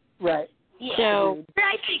 Right. Yeah. So, but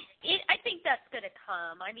I think that's going to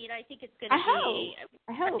come. I mean, I think it's going to be.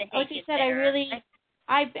 I hope. Like I said,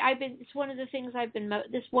 I've been. It's one of the things I've been.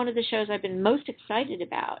 One of the shows I've been most excited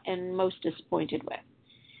about and most disappointed with.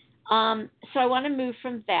 So I want to move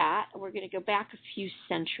from that. We're going to go back a few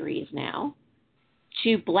centuries now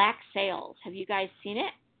to Black Sails. Have you guys seen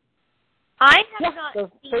it? I have not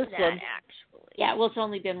seen that, actually. Yeah, well, it's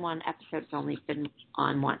only been one episode. It's only been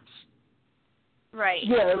on once. Right.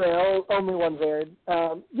 Yeah, only one's aired.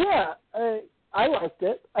 I liked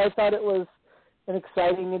it. I thought it was an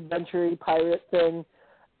exciting adventure pirate thing.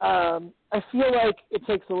 I feel like it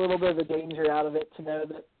takes a little bit of the danger out of it to know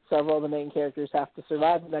that several of the main characters have to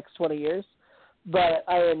survive the next 20 years. But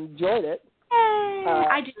I enjoyed it.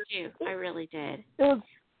 I did too. I really did. It was,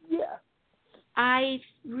 I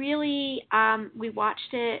really, we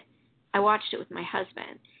watched it. I watched it with my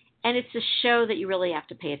husband. And it's a show that you really have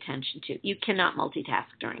to pay attention to. You cannot multitask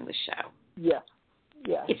during the show. Yeah.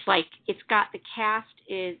 It's like, it's got, the cast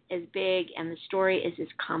is as big and the story is as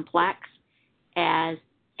complex as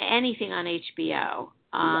anything on HBO.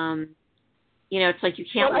 It's like you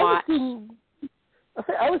can't watch.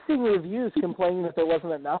 I was seeing reviews complaining that there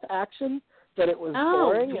wasn't enough action, that it was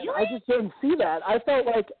boring. Really? And I just didn't see that. I felt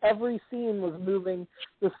like every scene was moving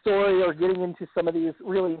the story or getting into some of these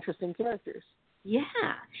really interesting characters. Yeah,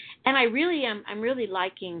 and I'm really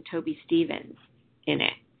liking Toby Stephens in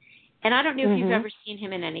it. And I don't know if you've ever seen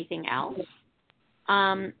him in anything else.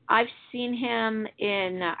 I've seen him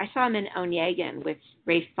in, I saw him in Onegin with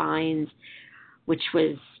Ralph Fiennes, which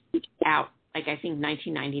was out, like I think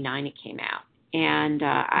 1999 it came out. And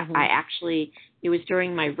I actually, it was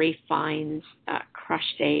during my Ralph Fiennes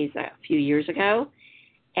crush days a few years ago.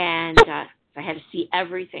 And I had to see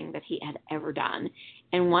everything that he had ever done.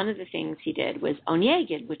 And one of the things he did was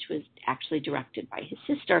Onegin, which was actually directed by his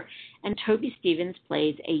sister. And Toby Stephens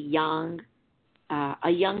plays a young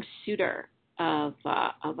suitor of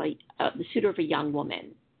the suitor of a young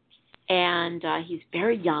woman, and he's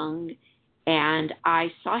very young. And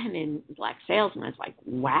I saw him in Black Sails, and I was like,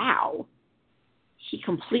 wow, he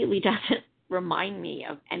completely doesn't remind me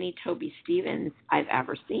of any Toby Stephens I've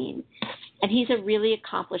ever seen. And he's a really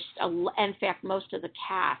accomplished. In fact, most of the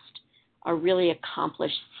cast are really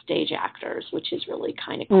accomplished stage actors, which is really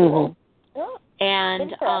kind of cool.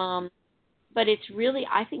 And but it's really,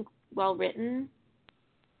 I think, well written,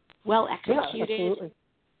 well executed,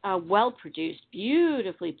 well produced,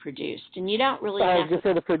 beautifully produced, and you don't really. Just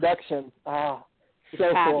for the production, so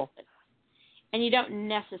cool. And you don't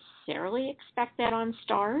necessarily expect that on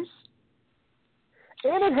Starz.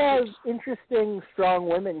 And it has interesting, strong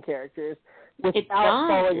women characters without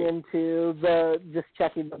falling into the just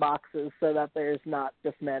checking the boxes so that there's not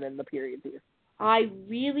just men in the period piece. I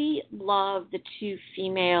really love the two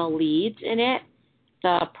female leads in it,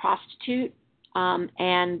 the prostitute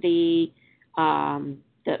and the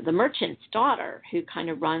merchant's daughter who kind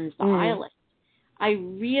of runs the island. I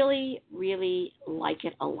really, really like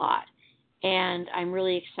it a lot. And I'm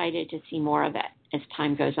really excited to see more of it as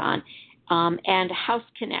time goes on. And House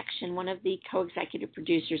Connection, one of the co-executive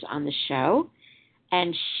producers on the show,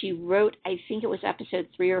 and she wrote, I think it was episode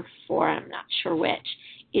 3 or 4, I'm not sure which,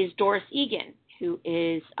 is Doris Egan, who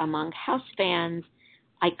is, among House fans,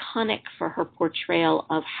 iconic for her portrayal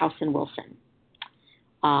of House and Wilson.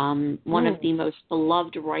 One of the most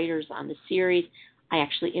beloved writers on the series. I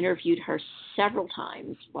actually interviewed her several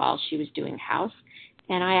times while she was doing House,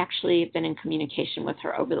 and I actually have been in communication with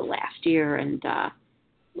her over the last year, and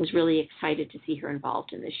was really excited to see her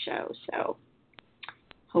involved in this show. So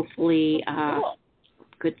hopefully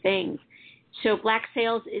good things. So Black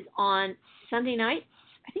Sails is on Sunday nights.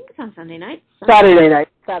 I think it's on Sunday nights. Saturday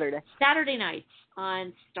nights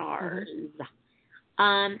on Starz.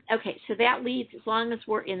 Okay, so that leads, as long as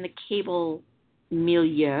we're in the cable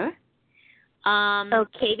milieu.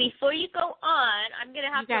 Okay, before you go on, I'm going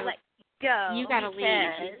to have to let you go. You got to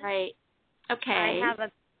leave, right? Okay. I have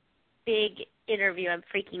a big interview. I'm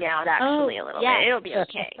freaking out, actually, a little bit. It'll be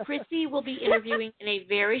okay. Chrissy will be interviewing in a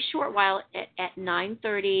very short while at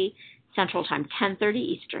 9:30 Central Time, 10:30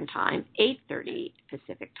 Eastern Time, 8:30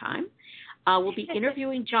 Pacific Time. We'll be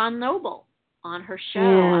interviewing John Noble, on her show,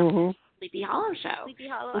 on Sleepy Hollow show. Sleepy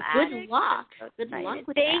Hollow well, Attic. Good luck. So good luck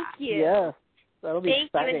with Thank that. you. Yes, that'll be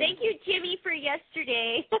exciting. Thank you. And thank you, Jimmy, for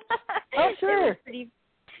yesterday. Oh, sure.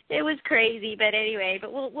 It was crazy, but anyway,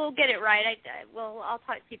 but we'll get it right. I'll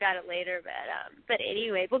talk to you about it later, but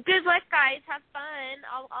anyway, well, good luck, guys. Have fun.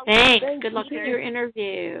 Thanks. Good luck with your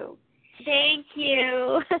interview. Thank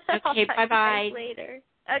you. Okay, bye-bye. Later.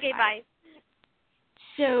 Okay, bye.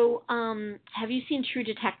 So, have you seen True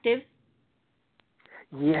Detective?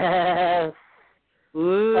 Yes.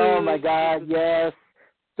 Ooh. Oh my God, yes.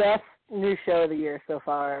 Best new show of the year so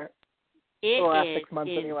far. The last 6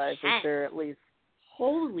 months anyway, for sure, at least.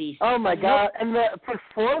 Holy. Oh my God, and the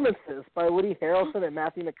performances by Woody Harrelson and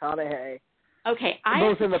Matthew McConaughey. Okay,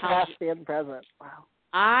 both in the past and present. Wow.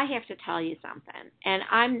 I have to tell you something, and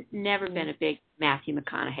I've never been a big Matthew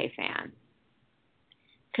McConaughey fan.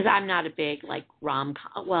 Because I'm not a big,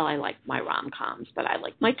 rom-com. Well, I like my rom-coms, but I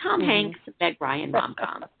like my Tom Hanks and Meg Ryan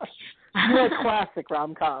rom-coms. You like classic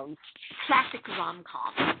rom-coms. Classic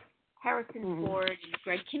rom-coms. Harrison Ford and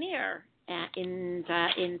Greg Kinnear in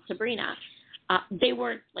Sabrina. They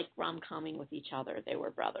weren't, rom-comming with each other. They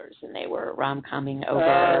were brothers, and they were rom-comming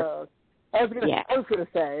over... I was going to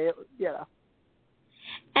say,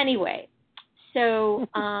 Anyway, so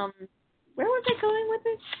where was I going with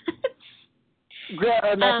this?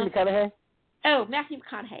 Matthew McConaughey? Oh, Matthew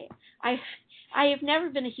McConaughey. I have never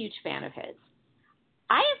been a huge fan of his.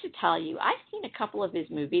 I have to tell you, I've seen a couple of his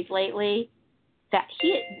movies lately that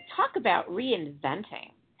talk about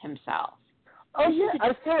reinventing himself. Oh,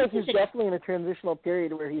 I feel like he's definitely in a transitional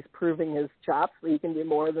period where he's proving his chops, so he can do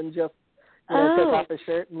more than just take off his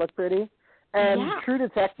shirt and look pretty. And True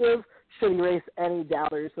Detective should erase any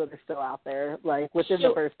doubters that are still out there, within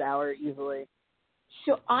the first hour easily.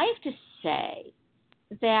 So I have to say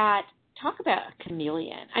that, talk about a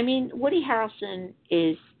chameleon. I mean, Woody Harrelson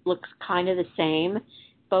looks kind of the same,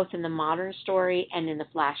 both in the modern story and in the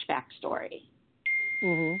flashback story.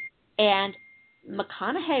 Mm-hmm. And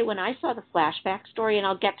McConaughey, when I saw the flashback story, and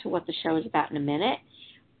I'll get to what the show is about in a minute,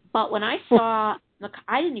 but when I saw,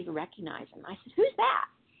 I didn't even recognize him. I said, who's that?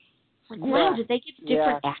 Wow, did they get a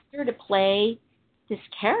different actor to play this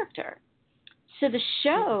character? So the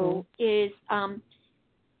show is,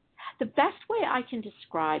 the best way I can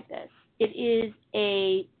describe this, it is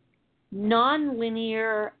a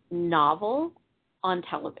non-linear novel on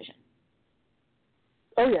television.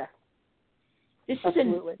 Oh, yeah. This is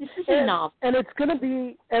a novel. And it's going to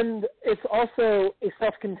be, and it's also a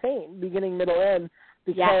self-contained, beginning, middle, end,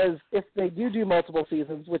 because if they do multiple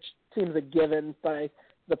seasons, which seems a given by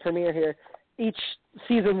the premiere here, each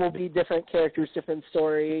season will be different characters, different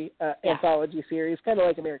story, anthology series, kind of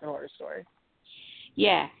like American Horror Story.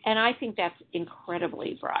 Yeah, and I think that's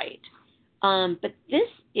incredibly bright. But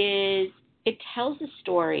it tells a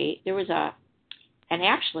story. There was and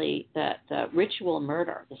actually the ritual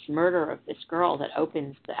murder, this murder of this girl that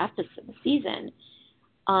opens the season,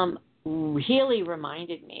 really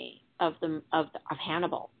reminded me of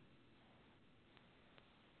Hannibal.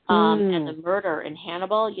 And the murder in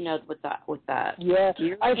Hannibal, with the I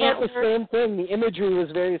thought the same thing. The imagery was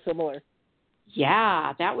very similar.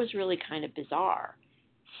 Yeah, that was really kind of bizarre.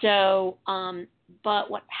 So, but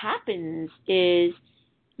what happens is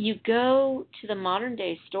you go to the modern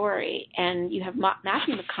day story, and you have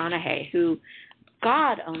Matthew McConaughey, who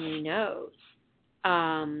God only knows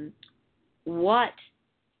what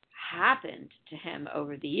happened to him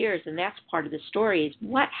over the years, and that's part of the story, is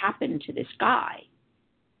what happened to this guy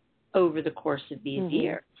over the course of these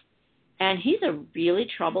years. And he's a really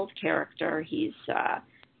troubled character. He's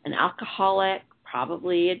an alcoholic,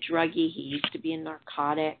 probably a druggie. He used to be in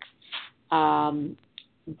narcotics,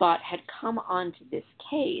 but had come onto this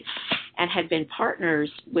case and had been partners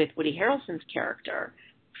with Woody Harrelson's character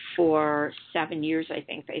for 7 years, I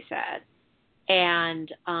think they said. And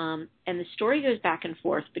the story goes back and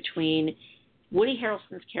forth between Woody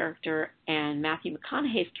Harrelson's character and Matthew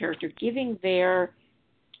McConaughey's character giving their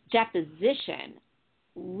deposition,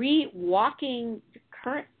 walking the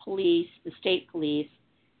current police, the state police,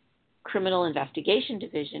 criminal investigation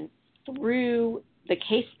division through the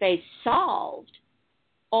case they solved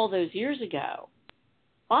all those years ago.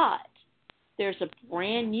 But there's a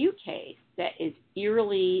brand new case that is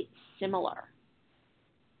eerily similar,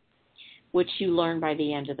 which you learn by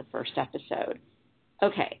the end of the first episode.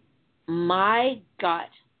 Okay, my gut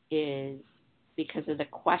is, because of the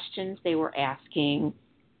questions they were asking,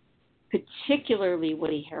 particularly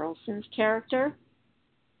Woody Harrelson's character,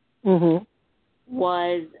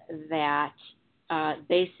 was that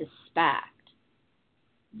they suspect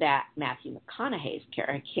that Matthew McConaughey's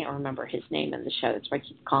character, I can't remember his name in the show, that's why I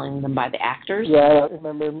keep calling them by the actors. Yeah, I don't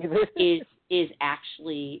remember him either. is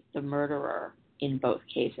actually the murderer in both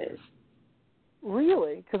cases.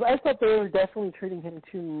 Really? Because I thought they were definitely treating him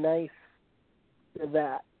too nice for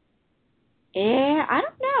that. Yeah, I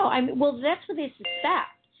don't know. I mean, well, that's what they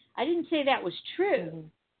suspect. I didn't say that was true. Mm-hmm.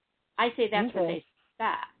 I say that's what they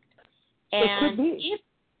suspect. And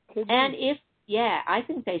if I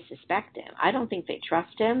think they suspect him. I don't think they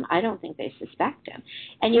trust him. I don't think they suspect him.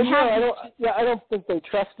 And I don't think they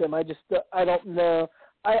trust him. I don't know.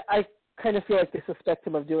 I kind of feel like they suspect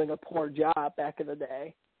him of doing a poor job back in the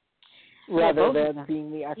day, rather than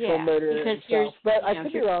being the actual murderer himself. But I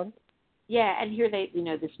could be wrong. Yeah, and here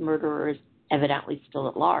this murderer is evidently still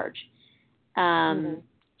at large.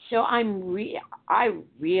 So I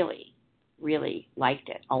really, really liked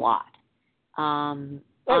it a lot. I'm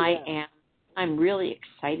really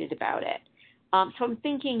excited about it. So I'm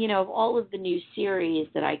thinking, of all of the new series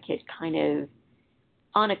that I could kind of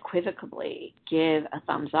unequivocally give a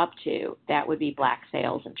thumbs up to, that would be Black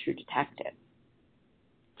Sails and True Detective.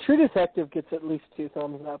 True Detective gets at least 2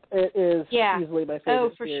 thumbs up. It is easily my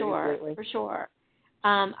favorite series lately. For sure.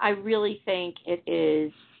 I really think it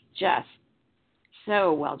is just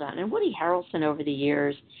so well done. And Woody Harrelson over the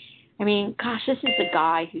years, I mean, gosh, this is the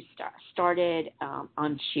guy who started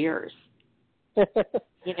on Cheers.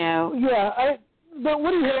 Yeah, but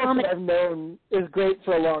Woody Harrelson I've known is great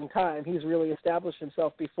for a long time. He's really established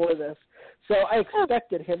himself before this. So I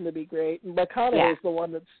expected him to be great. And McConaughey is the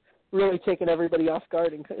one that's really taken everybody off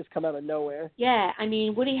guard and has come out of nowhere. Yeah, I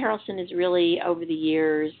mean, Woody Harrelson has really, over the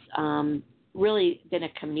years, really been a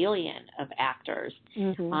chameleon of actors.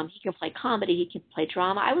 Mm-hmm. He can play comedy, he can play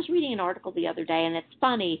drama. I was reading an article the other day, and it's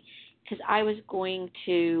funny because I was going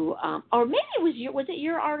to, or maybe was it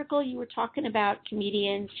your article? You were talking about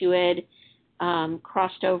comedians who had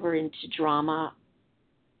crossed over into drama.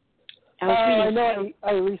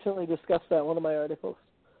 I recently discussed that in one of my articles.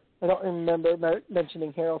 I don't remember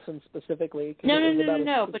mentioning Harrelson specifically.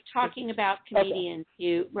 No, but talking about comedians,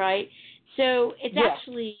 right? So it's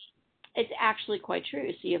actually quite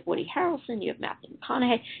true. So you have Woody Harrelson, you have Matthew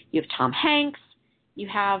McConaughey, you have Tom Hanks, you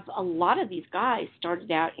have a lot of these guys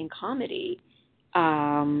started out in comedy.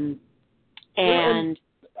 And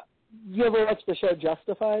you ever watch the show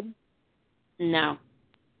Justified? No.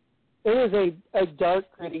 It is a dark,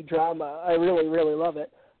 gritty drama. I really, really love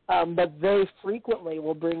it. But they frequently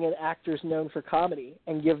will bring in actors known for comedy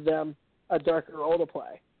and give them a darker role to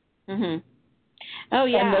play. Mm-hmm. Oh,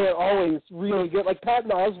 yeah. And they're always really good. Like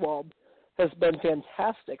Patton Oswalt has been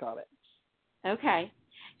fantastic on it. Okay.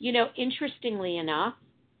 Interestingly enough,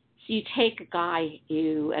 so you take a guy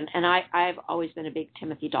who, and I've always been a big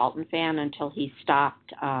Timothy Dalton fan until he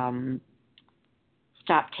stopped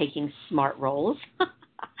taking smart roles.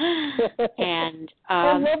 And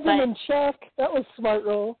I loved him in Chuck. That was a smart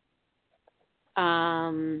role.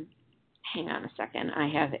 Hang on a second. I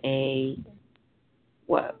have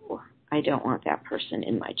whoa. I don't want that person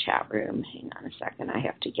in my chat room. Hang on a second. I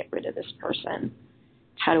have to get rid of this person.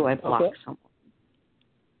 How do I block someone?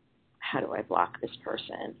 How do I block this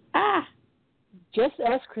person? Just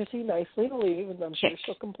ask Chrissy nicely to leave, and I'm sure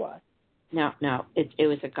she'll comply. No. It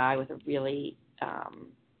was a guy with a really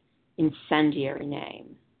incendiary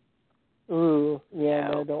name. Ooh, yeah,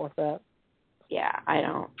 no, I don't want that. Yeah, I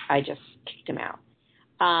don't. I just kicked him out.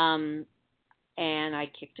 And I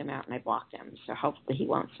kicked him out and I blocked him, so hopefully he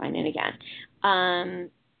won't sign in again.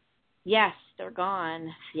 Yes, they're gone.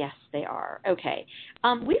 Yes, they are. Okay.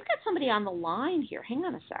 We've got somebody on the line here. Hang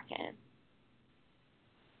on a second.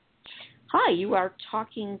 Hi, you are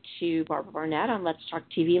talking to Barbara Barnett on Let's Talk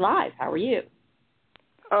TV Live. How are you?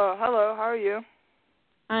 Hello, how are you?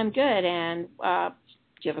 I'm good, and do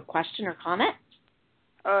you have a question or comment?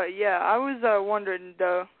 Yeah, I was wondering,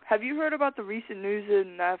 have you heard about the recent news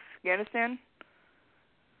in Afghanistan?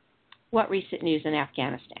 What recent news in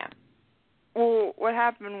Afghanistan? Well, what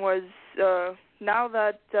happened was, now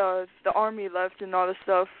that the army left and all this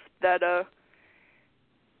stuff, that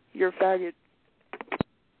you're a faggot.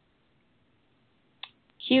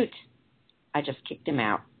 Cute. I just kicked him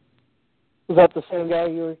out. Was that the same guy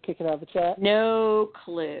you were kicking out of the chat? No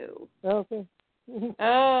clue. Okay.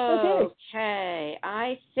 Okay.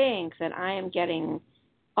 I think that I am getting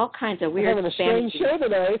all kinds of weird having a strange show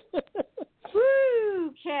tonight. Woo!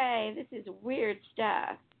 Okay, this is weird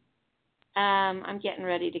stuff. I'm getting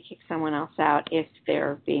ready to kick someone else out if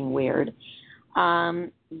they're being weird.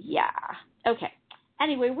 Yeah. Okay.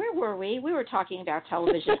 Anyway, where were we? We were talking about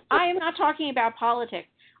television. I am not talking about politics.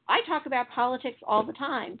 I talk about politics all the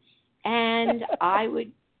time. And I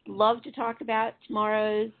would love to talk about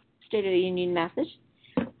tomorrow's State of the Union message.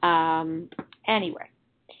 Anyway,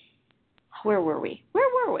 where were we?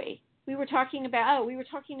 we were talking about who were we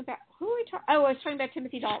talking? Oh, I was talking about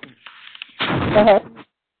Timothy Dalton. Uh-huh.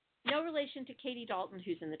 No relation to Katie Dalton,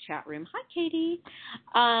 who's in the chat room. Hi, Katie.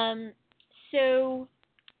 So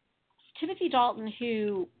Timothy Dalton,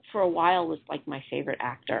 who for a while was like my favorite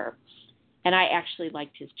actor, and I actually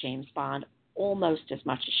liked his James Bond almost as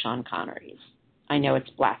much as Sean Connery's. I know it's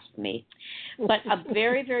blasphemy, but a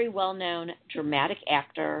very, very well-known dramatic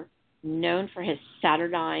actor, known for his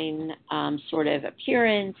Saturnine sort of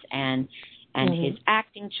appearance, and his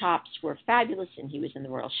acting chops were fabulous, and he was in the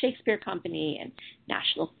Royal Shakespeare Company and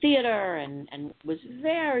National Theatre, and was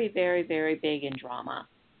very, very, very big in drama.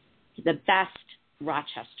 The best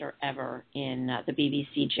Rochester ever in the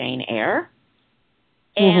BBC Jane Eyre.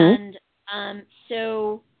 And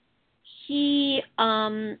so he,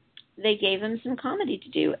 they gave him some comedy to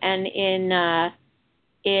do. And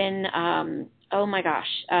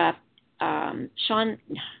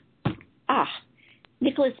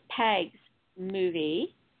Nicholas Pegg's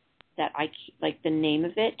movie that I, like the name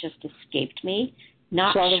of it just escaped me.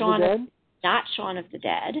 Not Shaun of the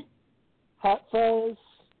Dead. Hot Fuzz.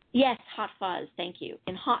 Yes, Hot Fuzz. Thank you.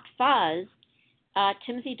 In Hot Fuzz,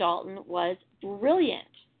 Timothy Dalton was brilliant.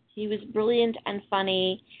 He was brilliant and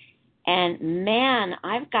funny. And man,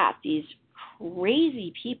 I've got these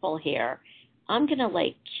crazy people here. I'm going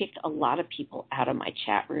to kick a lot of people out of my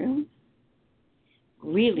chat room.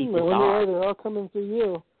 Really bizarre. They're all coming through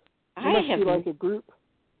you. I must have be like a group.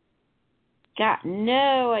 Got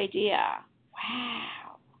no idea.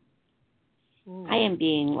 Wow. I am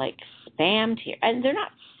being spammed here. And they're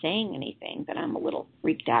not saying anything, but I'm a little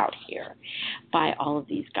freaked out here by all of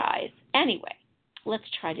these guys. Anyway, let's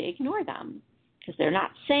try to ignore them because they're not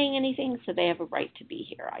saying anything, so they have a right to be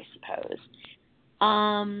here, I suppose.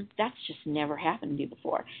 That's just never happened to me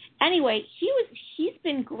before. Anyway, he's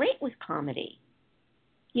been great with comedy.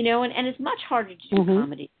 And it's much harder to do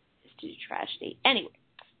comedy than to do tragedy. Anyway,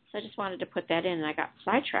 so I just wanted to put that in, and I got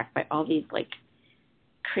sidetracked by all these,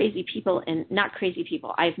 crazy people, and not crazy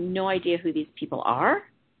people. I have no idea who these people are.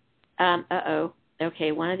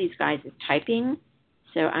 Okay, one of these guys is typing,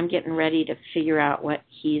 so I'm getting ready to figure out what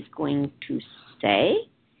he's going to say,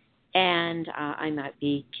 and I might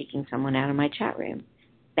be kicking someone out of my chat room.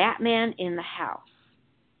 Batman in the house.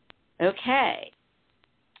 Okay.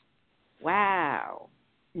 Wow.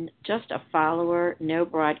 Just a follower, no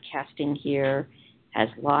broadcasting here, has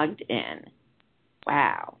logged in.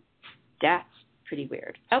 Wow. That's pretty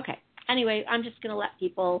weird. Okay. Anyway, I'm just going to let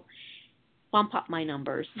people bump up my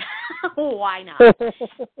numbers. Why not? As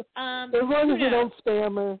long as they don't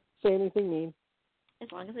spam or say anything mean. As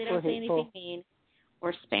long as they don't say anything mean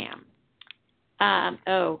or spam.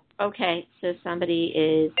 Okay. So somebody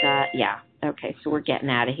is, okay. So we're getting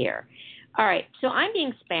out of here. All right. So I'm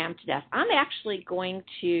being spammed to death. I'm actually going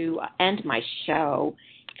to end my show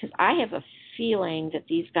because I have a feeling that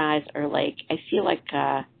these guys are I feel like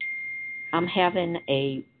I'm having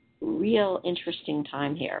a real interesting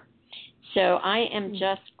time here. So I am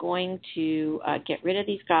just going to get rid of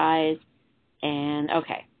these guys. And,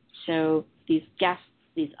 okay, so these guests,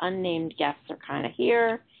 these unnamed guests are kind of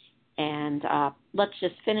here. And let's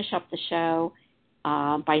just finish up the show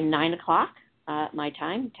by 9 o'clock my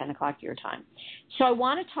time, 10 o'clock your time. So I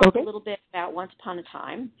want to talk a little bit about Once Upon a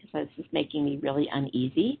Time because this is making me really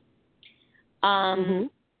uneasy.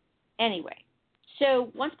 Anyway.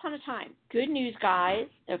 So, Once Upon a Time, good news, guys.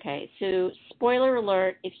 Okay, so spoiler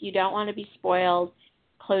alert, if you don't want to be spoiled,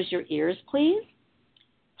 close your ears, please.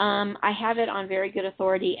 I have it on very good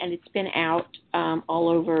authority, and it's been out all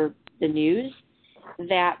over the news,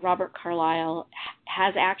 that Robert Carlyle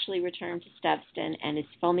has actually returned to Stevston and is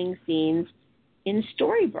filming scenes in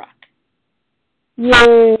Storybrooke.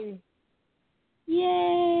 Yay!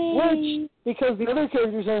 Yay! Which, because the other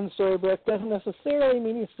characters are in Storybrooke, doesn't necessarily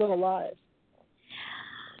mean he's still alive.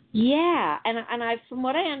 Yeah, and I, from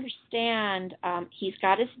what I understand, he's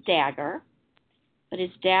got his dagger, but his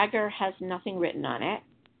dagger has nothing written on it,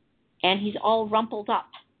 and he's all rumpled up,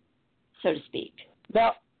 so to speak.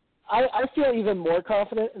 Now, I feel even more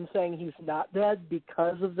confident in saying he's not dead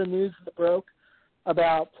because of the news that broke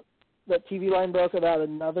about, that TV line broke about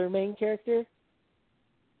another main character.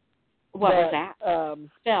 What was that?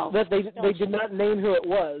 That they did not name who it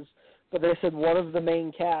was, but they said one of the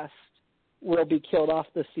main cast will be killed off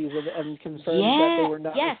this season and confirmed that they were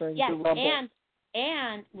not referring to Rumble.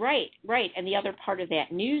 And right. And the other part of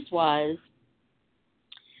that news was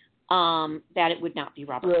that it would not be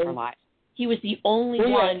Robert Carlyle. He was the only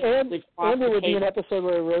one who was off and there the would table. be an episode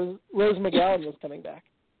where Rose McGowan was coming back.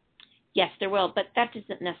 Yes, there will, but that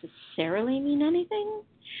doesn't necessarily mean anything.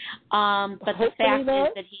 But the fact is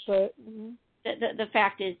that the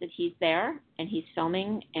fact is that he's there and he's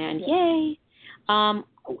filming, and yay. I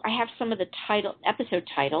have some of the episode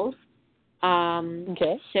titles.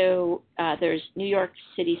 Okay. So there's New York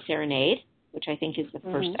City Serenade, which I think is the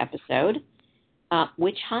first episode.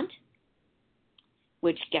 Witch Hunt,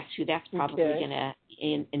 which guess who that's probably going to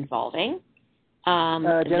involving.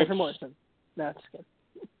 Jennifer Morrison. No, just kidding.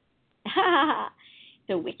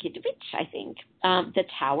 The Wicked Witch, I think. The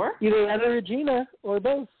Tower. Either that or Regina, or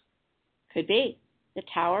both. Could be. The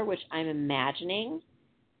Tower, which I'm imagining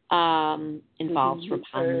involves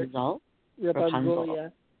Rapunzel.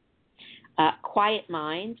 Rapunzel, yeah. Quiet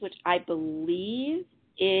Minds, which I believe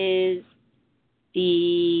is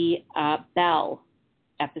the Belle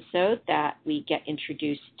episode that we get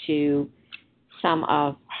introduced to some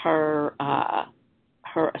of her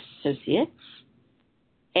associates.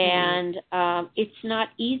 And It's Not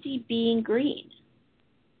Easy Being Green,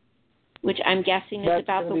 which I'm guessing is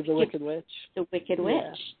about the Wicked Witch. The Wicked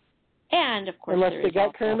Witch. And, of course, unless they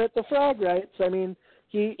got Kermit the Frog rights. I mean,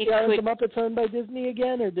 the Muppets owned by Disney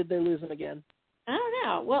again, or did they lose him again? I don't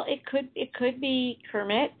know. Well, it could be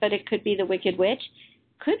Kermit, but it could be the Wicked Witch.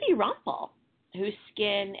 Could be Rumpel, whose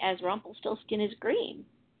skin, as Rumpelstiltskin, is green.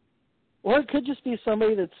 Or it could just be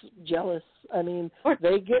somebody that's jealous. I mean,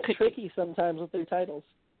 they get tricky sometimes with their titles.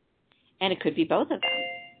 And it could be both of them.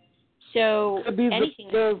 So it could be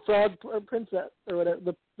the frog princess, or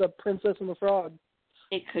whatever, the princess and the frog.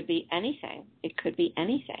 It could be anything.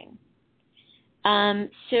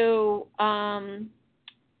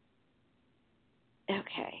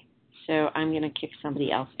 Okay. So I'm going to kick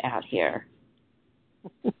somebody else out here.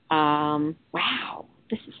 Wow.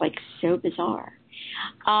 This is like so bizarre.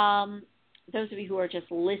 Those of you who are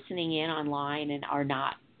just listening in online and are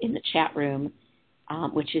not in the chat room,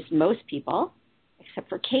 which is most people, except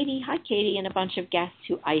for Katie. Hi, Katie, and a bunch of guests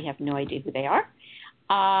who I have no idea who they are.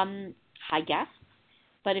 Hi, guests.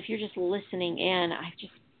 But if you're just listening in, I've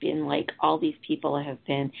just been like, all these people have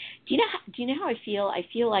been. Do you know how I feel? I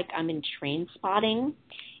feel like I'm in Train Spotting,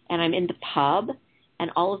 and I'm in the pub,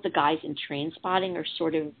 and all of the guys in Train Spotting are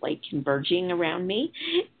sort of like converging around me,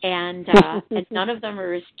 and and none of them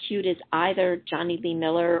are as cute as either Johnny Lee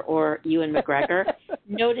Miller or Ewan McGregor.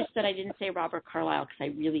 Notice that I didn't say Robert Carlyle because I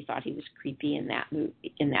really thought he was creepy in that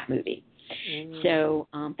movie. So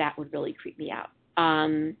that would really creep me out.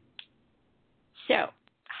 So.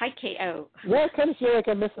 Hi, Kate. Oh. Yeah, I kind of feel like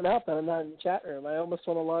I'm missing out that I'm not in the chat room. I almost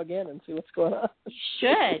want to log in and see what's going on. You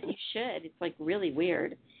should. It's like really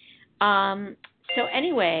weird. So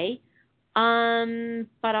anyway, So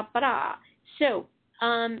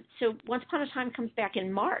Once Upon a Time comes back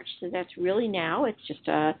in March. So that's really now. It's just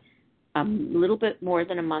a little bit more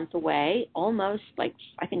than a month away, almost like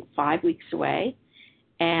I think 5 weeks away,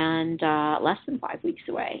 and less than 5 weeks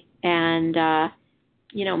away. And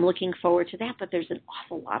I'm looking forward to that, but there's an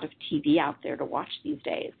awful lot of TV out there to watch these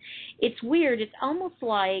days. It's weird. It's almost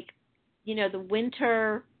like, the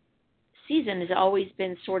winter season has always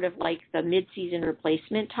been sort of like the mid-season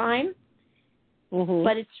replacement time,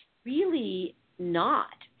 but it's really not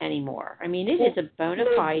anymore. I mean, it is a bona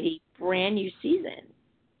fide brand new season.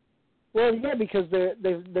 Well, yeah, because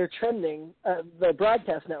they're trending. The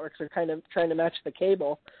broadcast networks are kind of trying to match the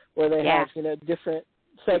cable, where they have different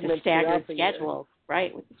segments staggered the schedules.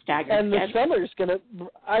 Right, with the staggered and the summer's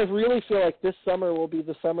I really feel like this summer will be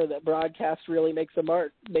the summer that broadcast really makes a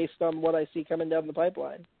mark based on what I see coming down the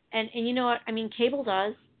pipeline. And you know what? I mean, cable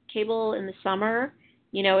does. Cable in the summer,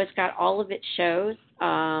 it's got all of its shows.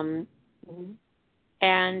 And,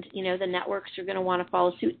 the networks are going to want to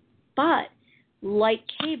follow suit. But like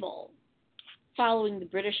cable, following the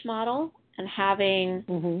British model and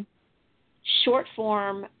having short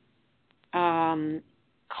form,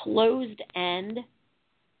 closed end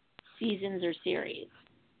seasons or series.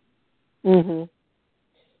 And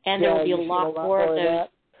there will be a lot more of those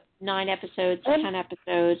 9 episodes, 10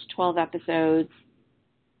 episodes, 12 episodes.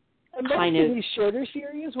 And these shorter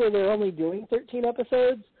series where they're only doing 13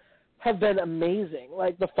 episodes have been amazing.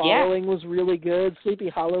 Like The Following was really good, Sleepy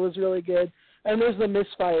Hollow was really good, and there's the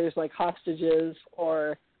misfires like Hostages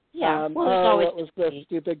or what was the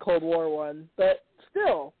stupid Cold War one. But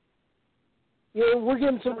still, we're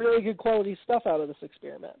getting some really good quality stuff out of this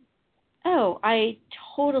experiment. Oh, I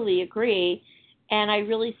totally agree. And I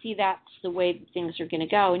really see that's the way things are going to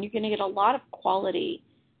go. And you're going to get a lot of quality.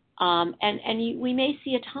 We may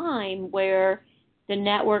see a time where the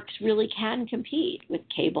networks really can compete with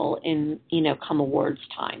cable in, come awards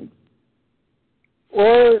time.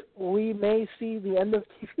 Or we may see the end of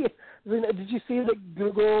TV. Did you see that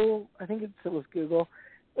Google, I think it was Google,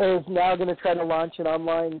 is now going to try to launch an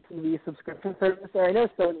online TV subscription service? Or I know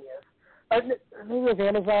Sony is. maybe it was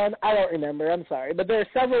Amazon. I don't remember. I'm sorry. But there are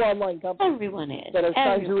several online companies that are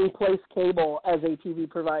trying to replace cable as a TV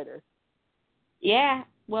provider. Yeah.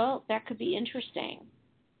 Well, that could be interesting.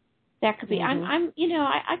 That could be. Mm-hmm.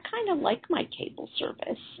 I kind of like my cable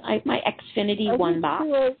service. My Xfinity One box.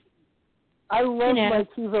 I love my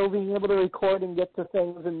TiVo being able to record and get to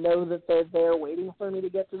things and know that they're there waiting for me to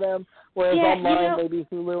get to them. Whereas online, maybe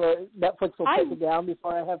Hulu or Netflix will take it down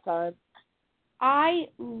before I have time. I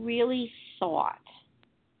really thought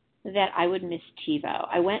that I would miss TiVo.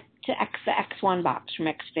 I went to the X1 box from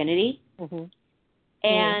Xfinity,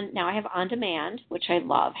 and now I have On Demand, which I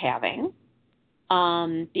love having,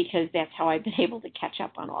 because that's how I've been able to catch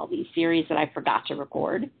up on all these series that I forgot to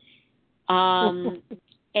record.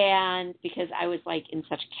 And because I was like in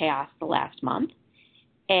such chaos the last month,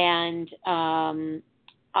 and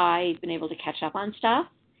I've been able to catch up on stuff.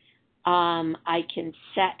 I can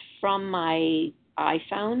set from my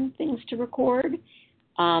iPhone things to record.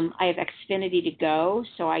 I have Xfinity to go,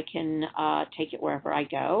 so I can take it wherever I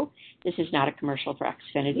go. This is not a commercial for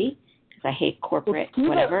Xfinity because I hate corporate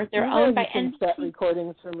whatever. They're owned by NBC. You can set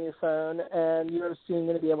recordings from your phone, and you're soon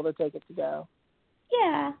going to be able to take it to go.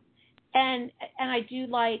 Yeah. And I do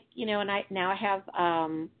like, and I have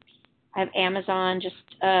Amazon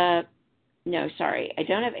no, sorry. I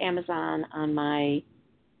don't have Amazon on my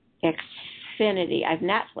Xfinity. I have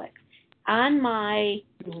Netflix. On my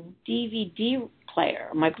DVD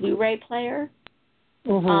player, my Blu-ray player,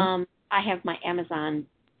 I have my Amazon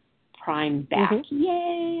Prime back.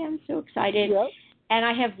 Yay, I'm so excited. Yep. And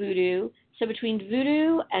I have Vudu. So between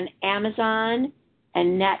Vudu and Amazon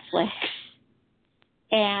and Netflix,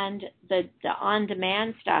 and the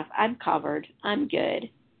on-demand stuff, I'm covered. I'm good.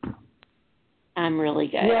 I'm really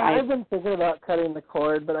good. Yeah, I've been thinking about cutting the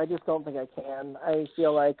cord, but I just don't think I can. I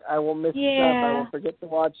feel like I will miss stuff. I will forget to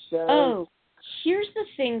watch shows. Oh, here's the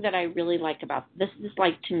thing that I really like about this. Is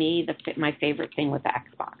like, to me, my favorite thing with the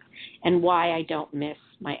Xbox, and why I don't miss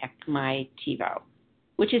my TiVo,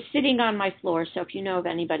 which is sitting on my floor. So if you know of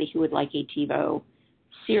anybody who would like a TiVo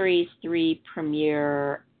Series 3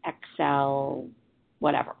 Premier XL,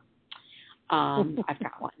 whatever. I've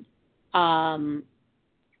got one.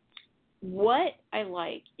 What I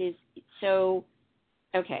like is,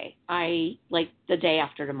 I like the day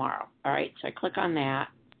after tomorrow. All right, so I click on that,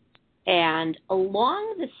 and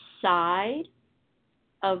along the side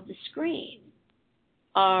of the screen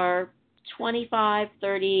are 25,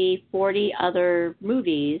 30, 40 other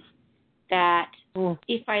movies that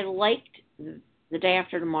if I liked the day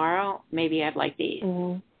after tomorrow, maybe I'd like these.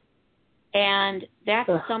 And that's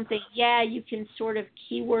something, you can sort of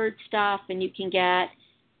keyword stuff and you can get,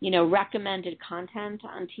 recommended content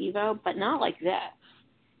on TiVo, but not like this.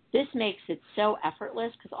 This makes it so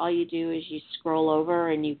effortless because all you do is you scroll over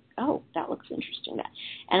and that looks interesting.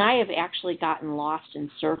 And I have actually gotten lost in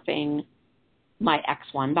surfing my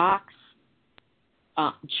X1 box,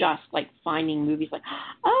 just like finding movies like,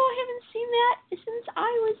 I haven't seen that since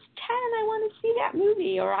I was 10. I want to see that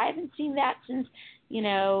movie. Or I haven't seen that since,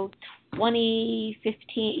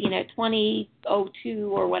 2015,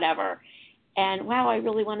 2002 or whatever. And wow, I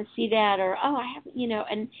really want to see that. Or, I haven't,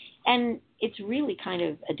 and it's really kind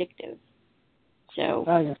of addictive. So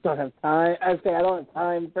I just don't have time. I don't have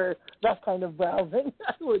time for that kind of browsing.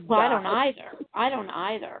 I don't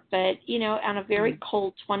either. But, on a very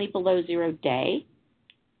cold 20 below zero day,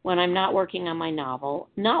 when I'm not working on my novel,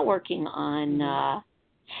 not working on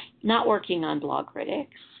Blog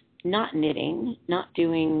Critics, not knitting, not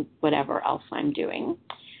doing whatever else I'm doing.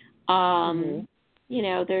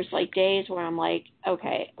 There's like days where I'm like,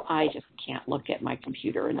 okay, I just can't look at my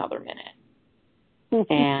computer another minute.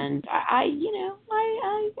 And I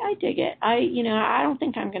dig it. I don't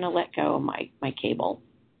think I'm going to let go of my cable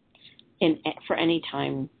for any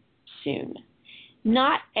time soon.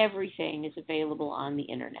 Not everything is available on the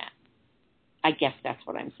internet. I guess that's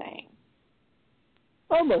what I'm saying.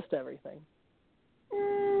 Almost everything.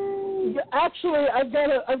 Actually, I've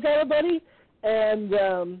got a buddy,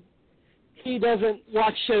 and he doesn't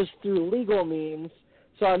watch shows through legal means,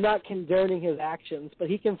 so I'm not condoning his actions, but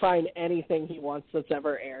he can find anything he wants that's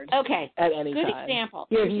ever aired. Okay. At any good time. Example.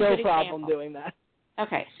 He has no problem doing that.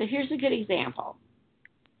 Okay, so here's a good example.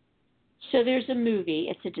 So there's a movie.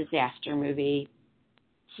 It's a disaster movie.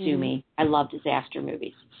 Sue me. I love disaster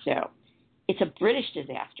movies. So it's a British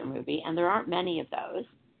disaster movie, and there aren't many of those.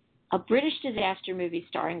 A British disaster movie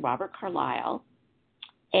starring Robert Carlyle,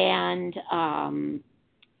 and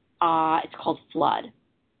it's called Flood.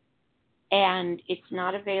 And it's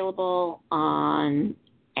not available on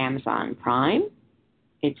Amazon Prime.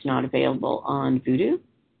 It's not available on Vudu.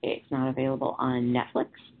 It's not available on Netflix.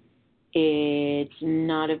 It's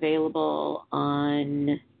not available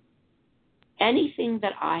on anything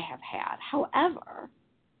that I have had. However,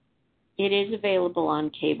 it is available on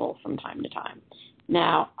cable from time to time.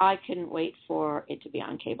 Now, I couldn't wait for it to be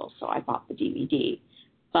on cable, so I bought the DVD.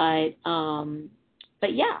 But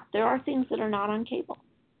yeah, there are things that are not on cable.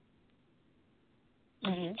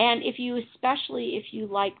 Mm-hmm. And especially if you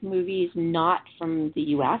like movies not from the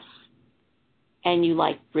U.S. and you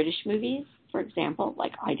like British movies, for example,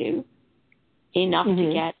 like I do, enough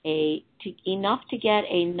to get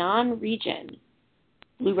a non-region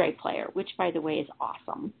Blu-ray player, which, by the way, is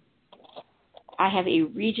awesome. I have a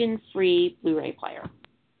region-free Blu-ray player,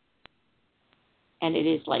 and it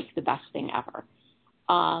is like the best thing ever.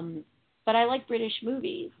 But I like British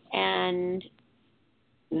movies, and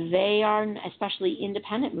they are, especially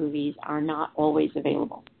independent movies, are not always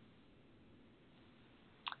available.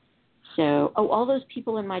 So, all those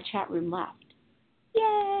people in my chat room left.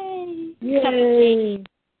 Yay! Except for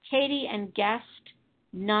Katie and guest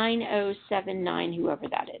 9079, whoever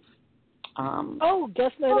that is.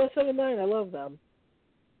 Guest 9079. I love them.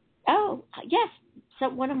 Oh, yes. So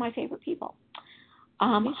one of my favorite people.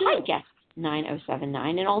 Hi, guest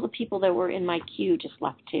 9079, and all the people that were in my queue just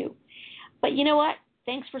left too. But you know what?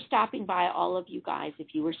 Thanks for stopping by, all of you guys.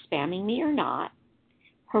 If you were spamming me or not,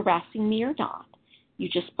 harassing me or not, you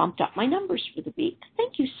just bumped up my numbers for the week.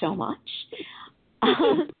 Thank you so much.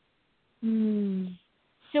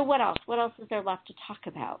 So what else? What else is there left to talk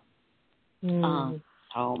about?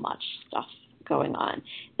 So much stuff going on.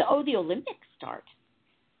 The Olympics start.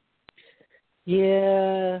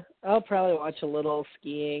 Yeah, I'll probably watch a little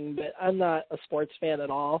skiing, but I'm not a sports fan at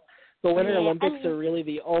all. The Winter Olympics are really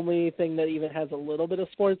the only thing that even has a little bit of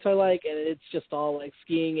sports I like, and it's just all like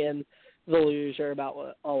skiing and the luge are about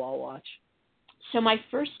what I'll watch. So my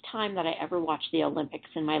first time that I ever watched the Olympics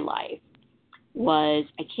in my life was,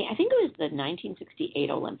 I think it was the 1968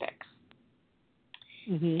 Olympics.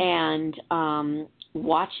 Mm-hmm. And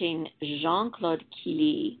watching Jean-Claude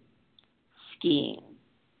Killy skiing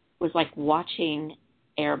was like watching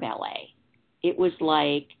air ballet. It was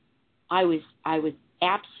like I was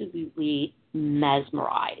absolutely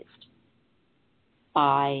mesmerized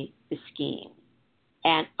by the skiing.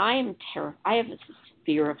 And I am I have this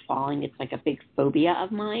fear of falling. It's like a big phobia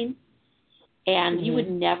of mine. And you would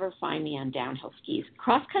never find me on downhill skis.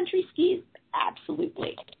 Cross-country skis,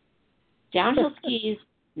 absolutely. Downhill skis,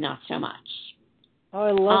 not so much. Oh,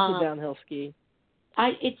 I love the downhill ski.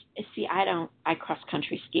 I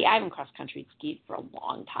cross-country ski. I haven't cross-country skied for a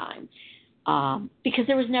long time because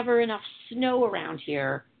there was never enough snow around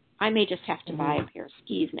here. I may just have to buy a pair of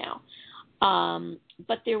skis now.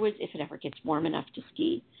 But there was, if it ever gets warm enough to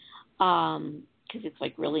ski, because it's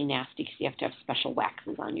like really nasty because you have to have special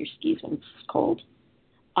waxes on your skis when it's cold.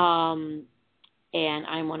 And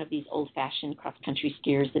I'm one of these old-fashioned cross-country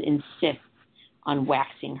skiers that insists on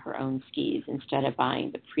waxing her own skis instead of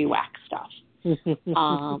buying the pre-wax stuff.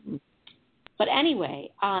 But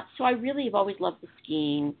anyway, so I really have always loved the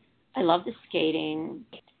skiing. I love the skating.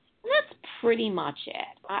 And that's pretty much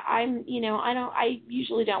it. I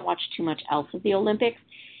usually don't watch too much else of the Olympics.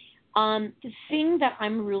 The thing that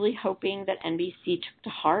I'm really hoping that NBC took to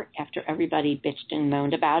heart after everybody bitched and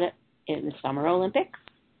moaned about it in the Summer Olympics,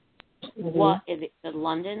 the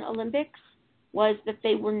London Olympics, was that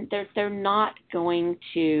they're not going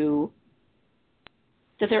to,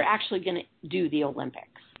 that they're actually going to do the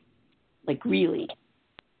Olympics, like really,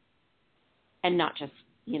 and not just,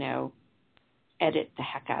 edit the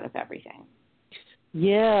heck out of everything.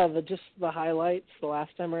 Yeah, just the highlights the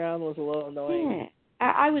last time around was a little annoying. Yeah.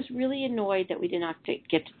 I was really annoyed that we did not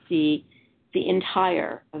get to see the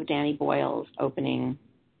entire of Danny Boyle's opening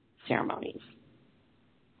ceremonies.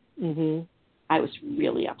 I was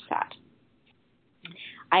really upset.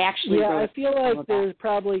 I feel like there's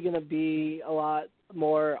probably going to be a lot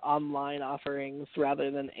more online offerings rather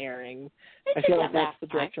than airing. I feel like that's the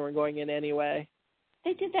direction we're going in anyway.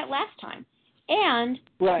 They did that last time. And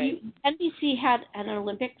NBC had an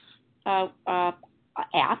Olympics app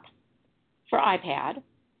for iPad.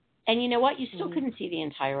 And you know what? You still couldn't see the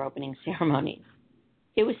entire opening ceremonies.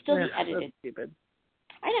 It was still the edited. That's stupid.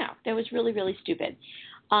 I know. That was really, really stupid.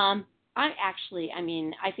 I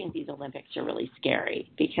think these Olympics are really scary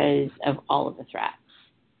because of all of the threats.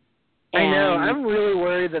 I know. I'm really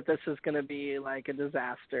worried that this is going to be like a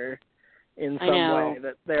disaster in some way,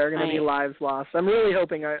 that there are going to be lives lost. I'm really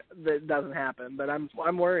hoping that it doesn't happen, but I'm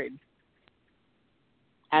worried.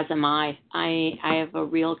 As am I. I have a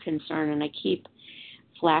real concern, and I keep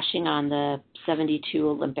flashing on the 72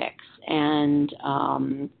 Olympics, and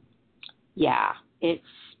I'm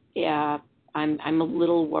a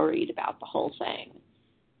little worried about the whole thing.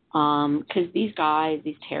 Because these guys,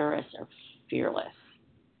 these terrorists, are fearless.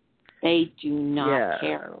 They do not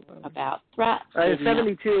care about threats.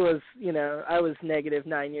 72 was, I was negative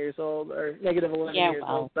 9 years old, or negative 11 years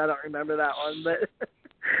old, so I don't remember that one. But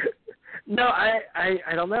no, I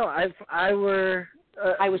don't know. I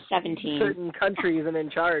was 17. Certain countries and in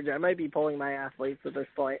charge. I might be pulling my athletes at this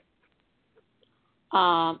point.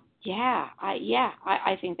 I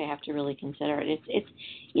think they have to really consider it. It's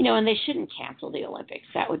and they shouldn't cancel the Olympics.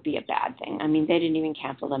 That would be a bad thing. I mean, they didn't even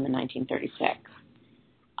cancel them in 1936.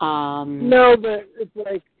 No, but it's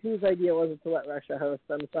like, whose idea was it to let Russia host?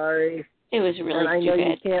 I'm sorry. It was really and I stupid. know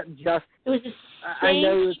you can't just. It was the same I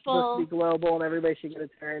know it's people, supposed to be global and everybody should get a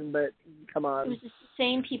turn, but come on. It was the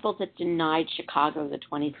same people that denied Chicago the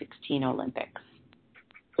 2016 Olympics.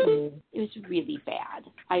 It was really bad.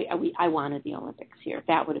 I wanted the Olympics here.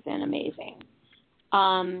 That would have been amazing.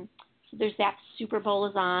 So there's that. Super Bowl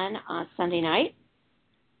is on Sunday night.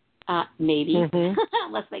 Maybe,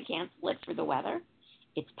 unless they cancel it for the weather.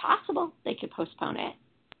 It's possible they could postpone it.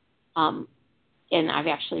 And I've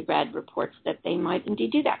actually read reports that they might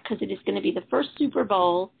indeed do that, because it is going to be the first Super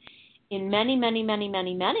Bowl in many, many, many,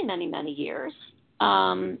 many, many, many, many years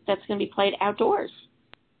that's going to be played outdoors.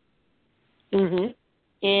 In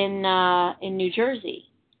New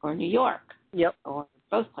Jersey or New York. Yep. Or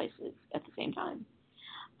both places at the same time.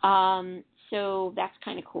 So that's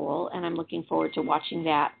kind of cool, and I'm looking forward to watching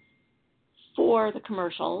that for the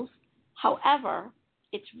commercials. However,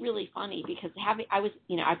 it's really funny because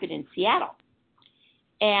I've been in Seattle,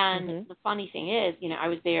 and the funny thing is, I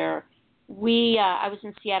was there. I was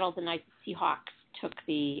in Seattle the night the Seahawks took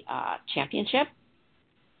the championship,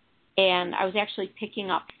 and I was actually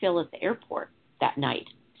picking up Phil at the airport that night.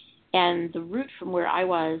 And the route from where I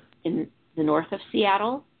was in the north of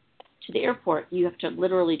Seattle to the airport, you have to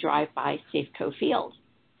literally drive by Safeco Field.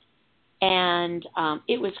 And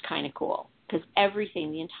it was kind of cool because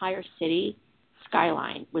everything, the entire city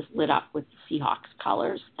skyline was lit up with the Seahawks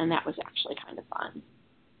colors, and that was actually kind of fun.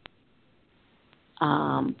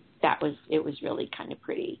 It was really kind of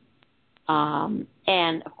pretty.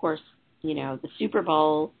 And of course, the Super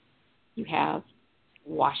Bowl, you have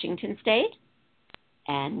Washington State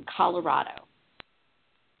and Colorado.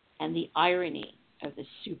 And the irony of the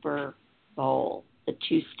Super Bowl, the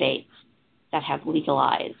two states that have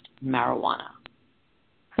legalized marijuana.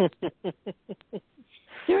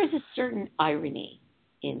 There is a certain irony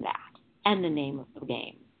in that, and the name of the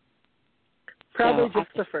game. Probably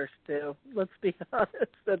just the first two. Let's be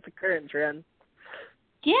honest. That's the current trend.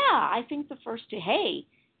 Yeah, I think the first two. Hey,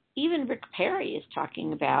 even Rick Perry is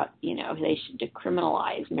talking about, they should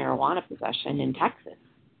decriminalize marijuana possession in Texas.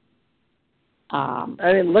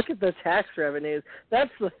 Look at the tax revenues.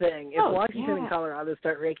 That's the thing. If Washington and Colorado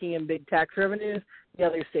start raking in big tax revenues, the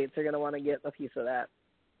other states are going to want to get a piece of that.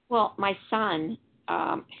 Well, my son,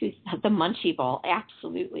 who's the Munchie Bowl,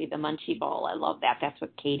 absolutely the Munchie Bowl. I love that. That's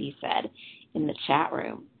what Katie said in the chat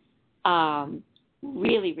room.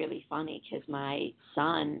 Really, really funny because my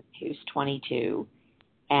son, who's 22,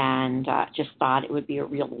 and just thought it would be a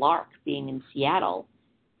real lark being in Seattle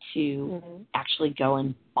to actually go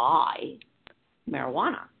and buy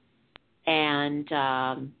marijuana. And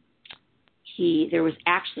there was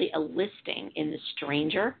actually a listing in The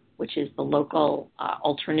Stranger, which is the local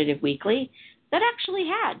alternative weekly, that actually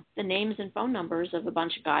had the names and phone numbers of a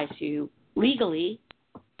bunch of guys who legally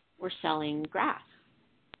were selling grass.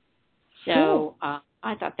 So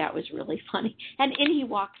I thought that was really funny. And in he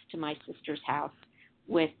walks to my sister's house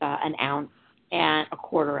with an ounce and a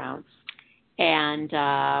quarter ounce. And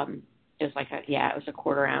it was a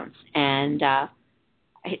quarter ounce. And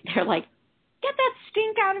they're like, "Get that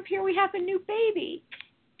stink out of here. We have a new baby."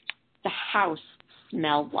 The house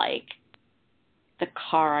smelled like the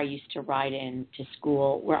car I used to ride in to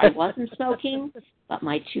school where I wasn't smoking, but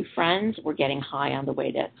my two friends were getting high on the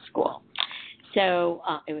way to school. So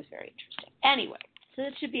it was very interesting. Anyway, so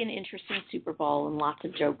it should be an interesting Super Bowl, and lots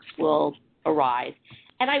of jokes will arise.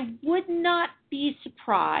 And I would not be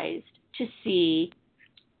surprised to see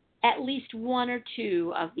at least one or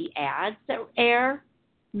two of the ads that air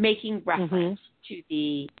making reference to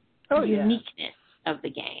the uniqueness of the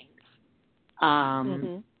games.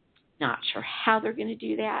 Not sure how they're going to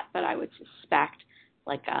do that, but I would suspect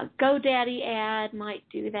like a GoDaddy ad might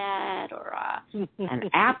do that, or an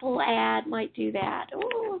Apple ad might do that.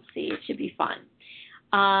 Oh, we'll see. It should be fun.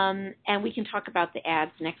 And we can talk about the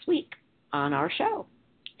ads next week on our show.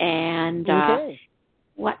 And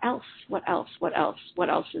what else? What else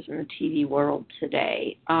is in the TV world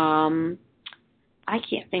today? I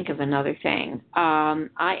can't think of another thing.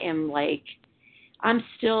 I I'm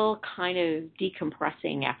still kind of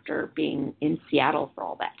decompressing after being in Seattle for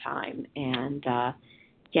all that time and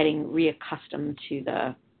getting reaccustomed to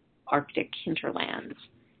the Arctic hinterlands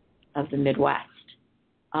of the Midwest.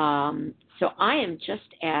 So I am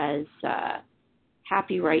just as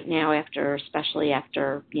happy right now especially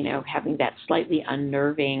after, having that slightly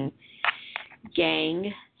unnerving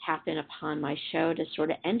gang happen upon my show to sort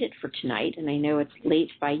of end it for tonight. And I know it's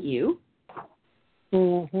late by you.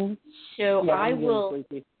 Mm-hmm. So yeah, I will. Really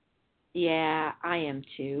sleepy. Yeah, I am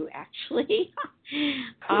too, actually.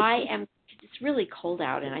 It's really cold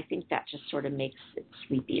out, and I think that just sort of makes it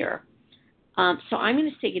sleepier. So I'm going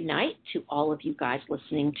to say goodnight to all of you guys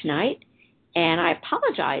listening tonight. And I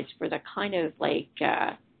apologize for the kind of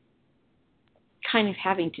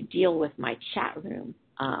having to deal with my chat room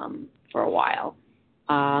for a while.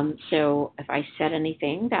 So if I said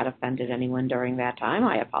anything that offended anyone during that time,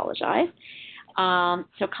 I apologize.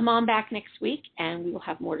 So come on back next week, and we will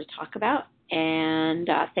have more to talk about. And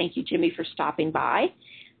thank you, Jimmy, for stopping by.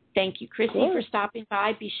 Thank you, Chrissy, for stopping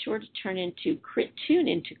by. Be sure to tune into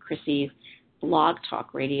Chrissy's Blog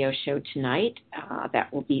Talk radio show tonight.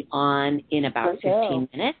 That will be on in about 15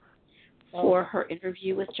 minutes for her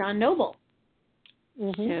interview with John Noble.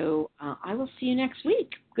 Mm-hmm. So I will see you next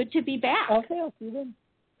week. Good to be back. Okay, I'll see you then.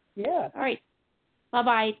 Yeah. All right.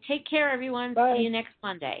 Bye-bye. Take care, everyone. Bye. See you next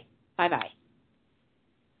Monday. Bye-bye.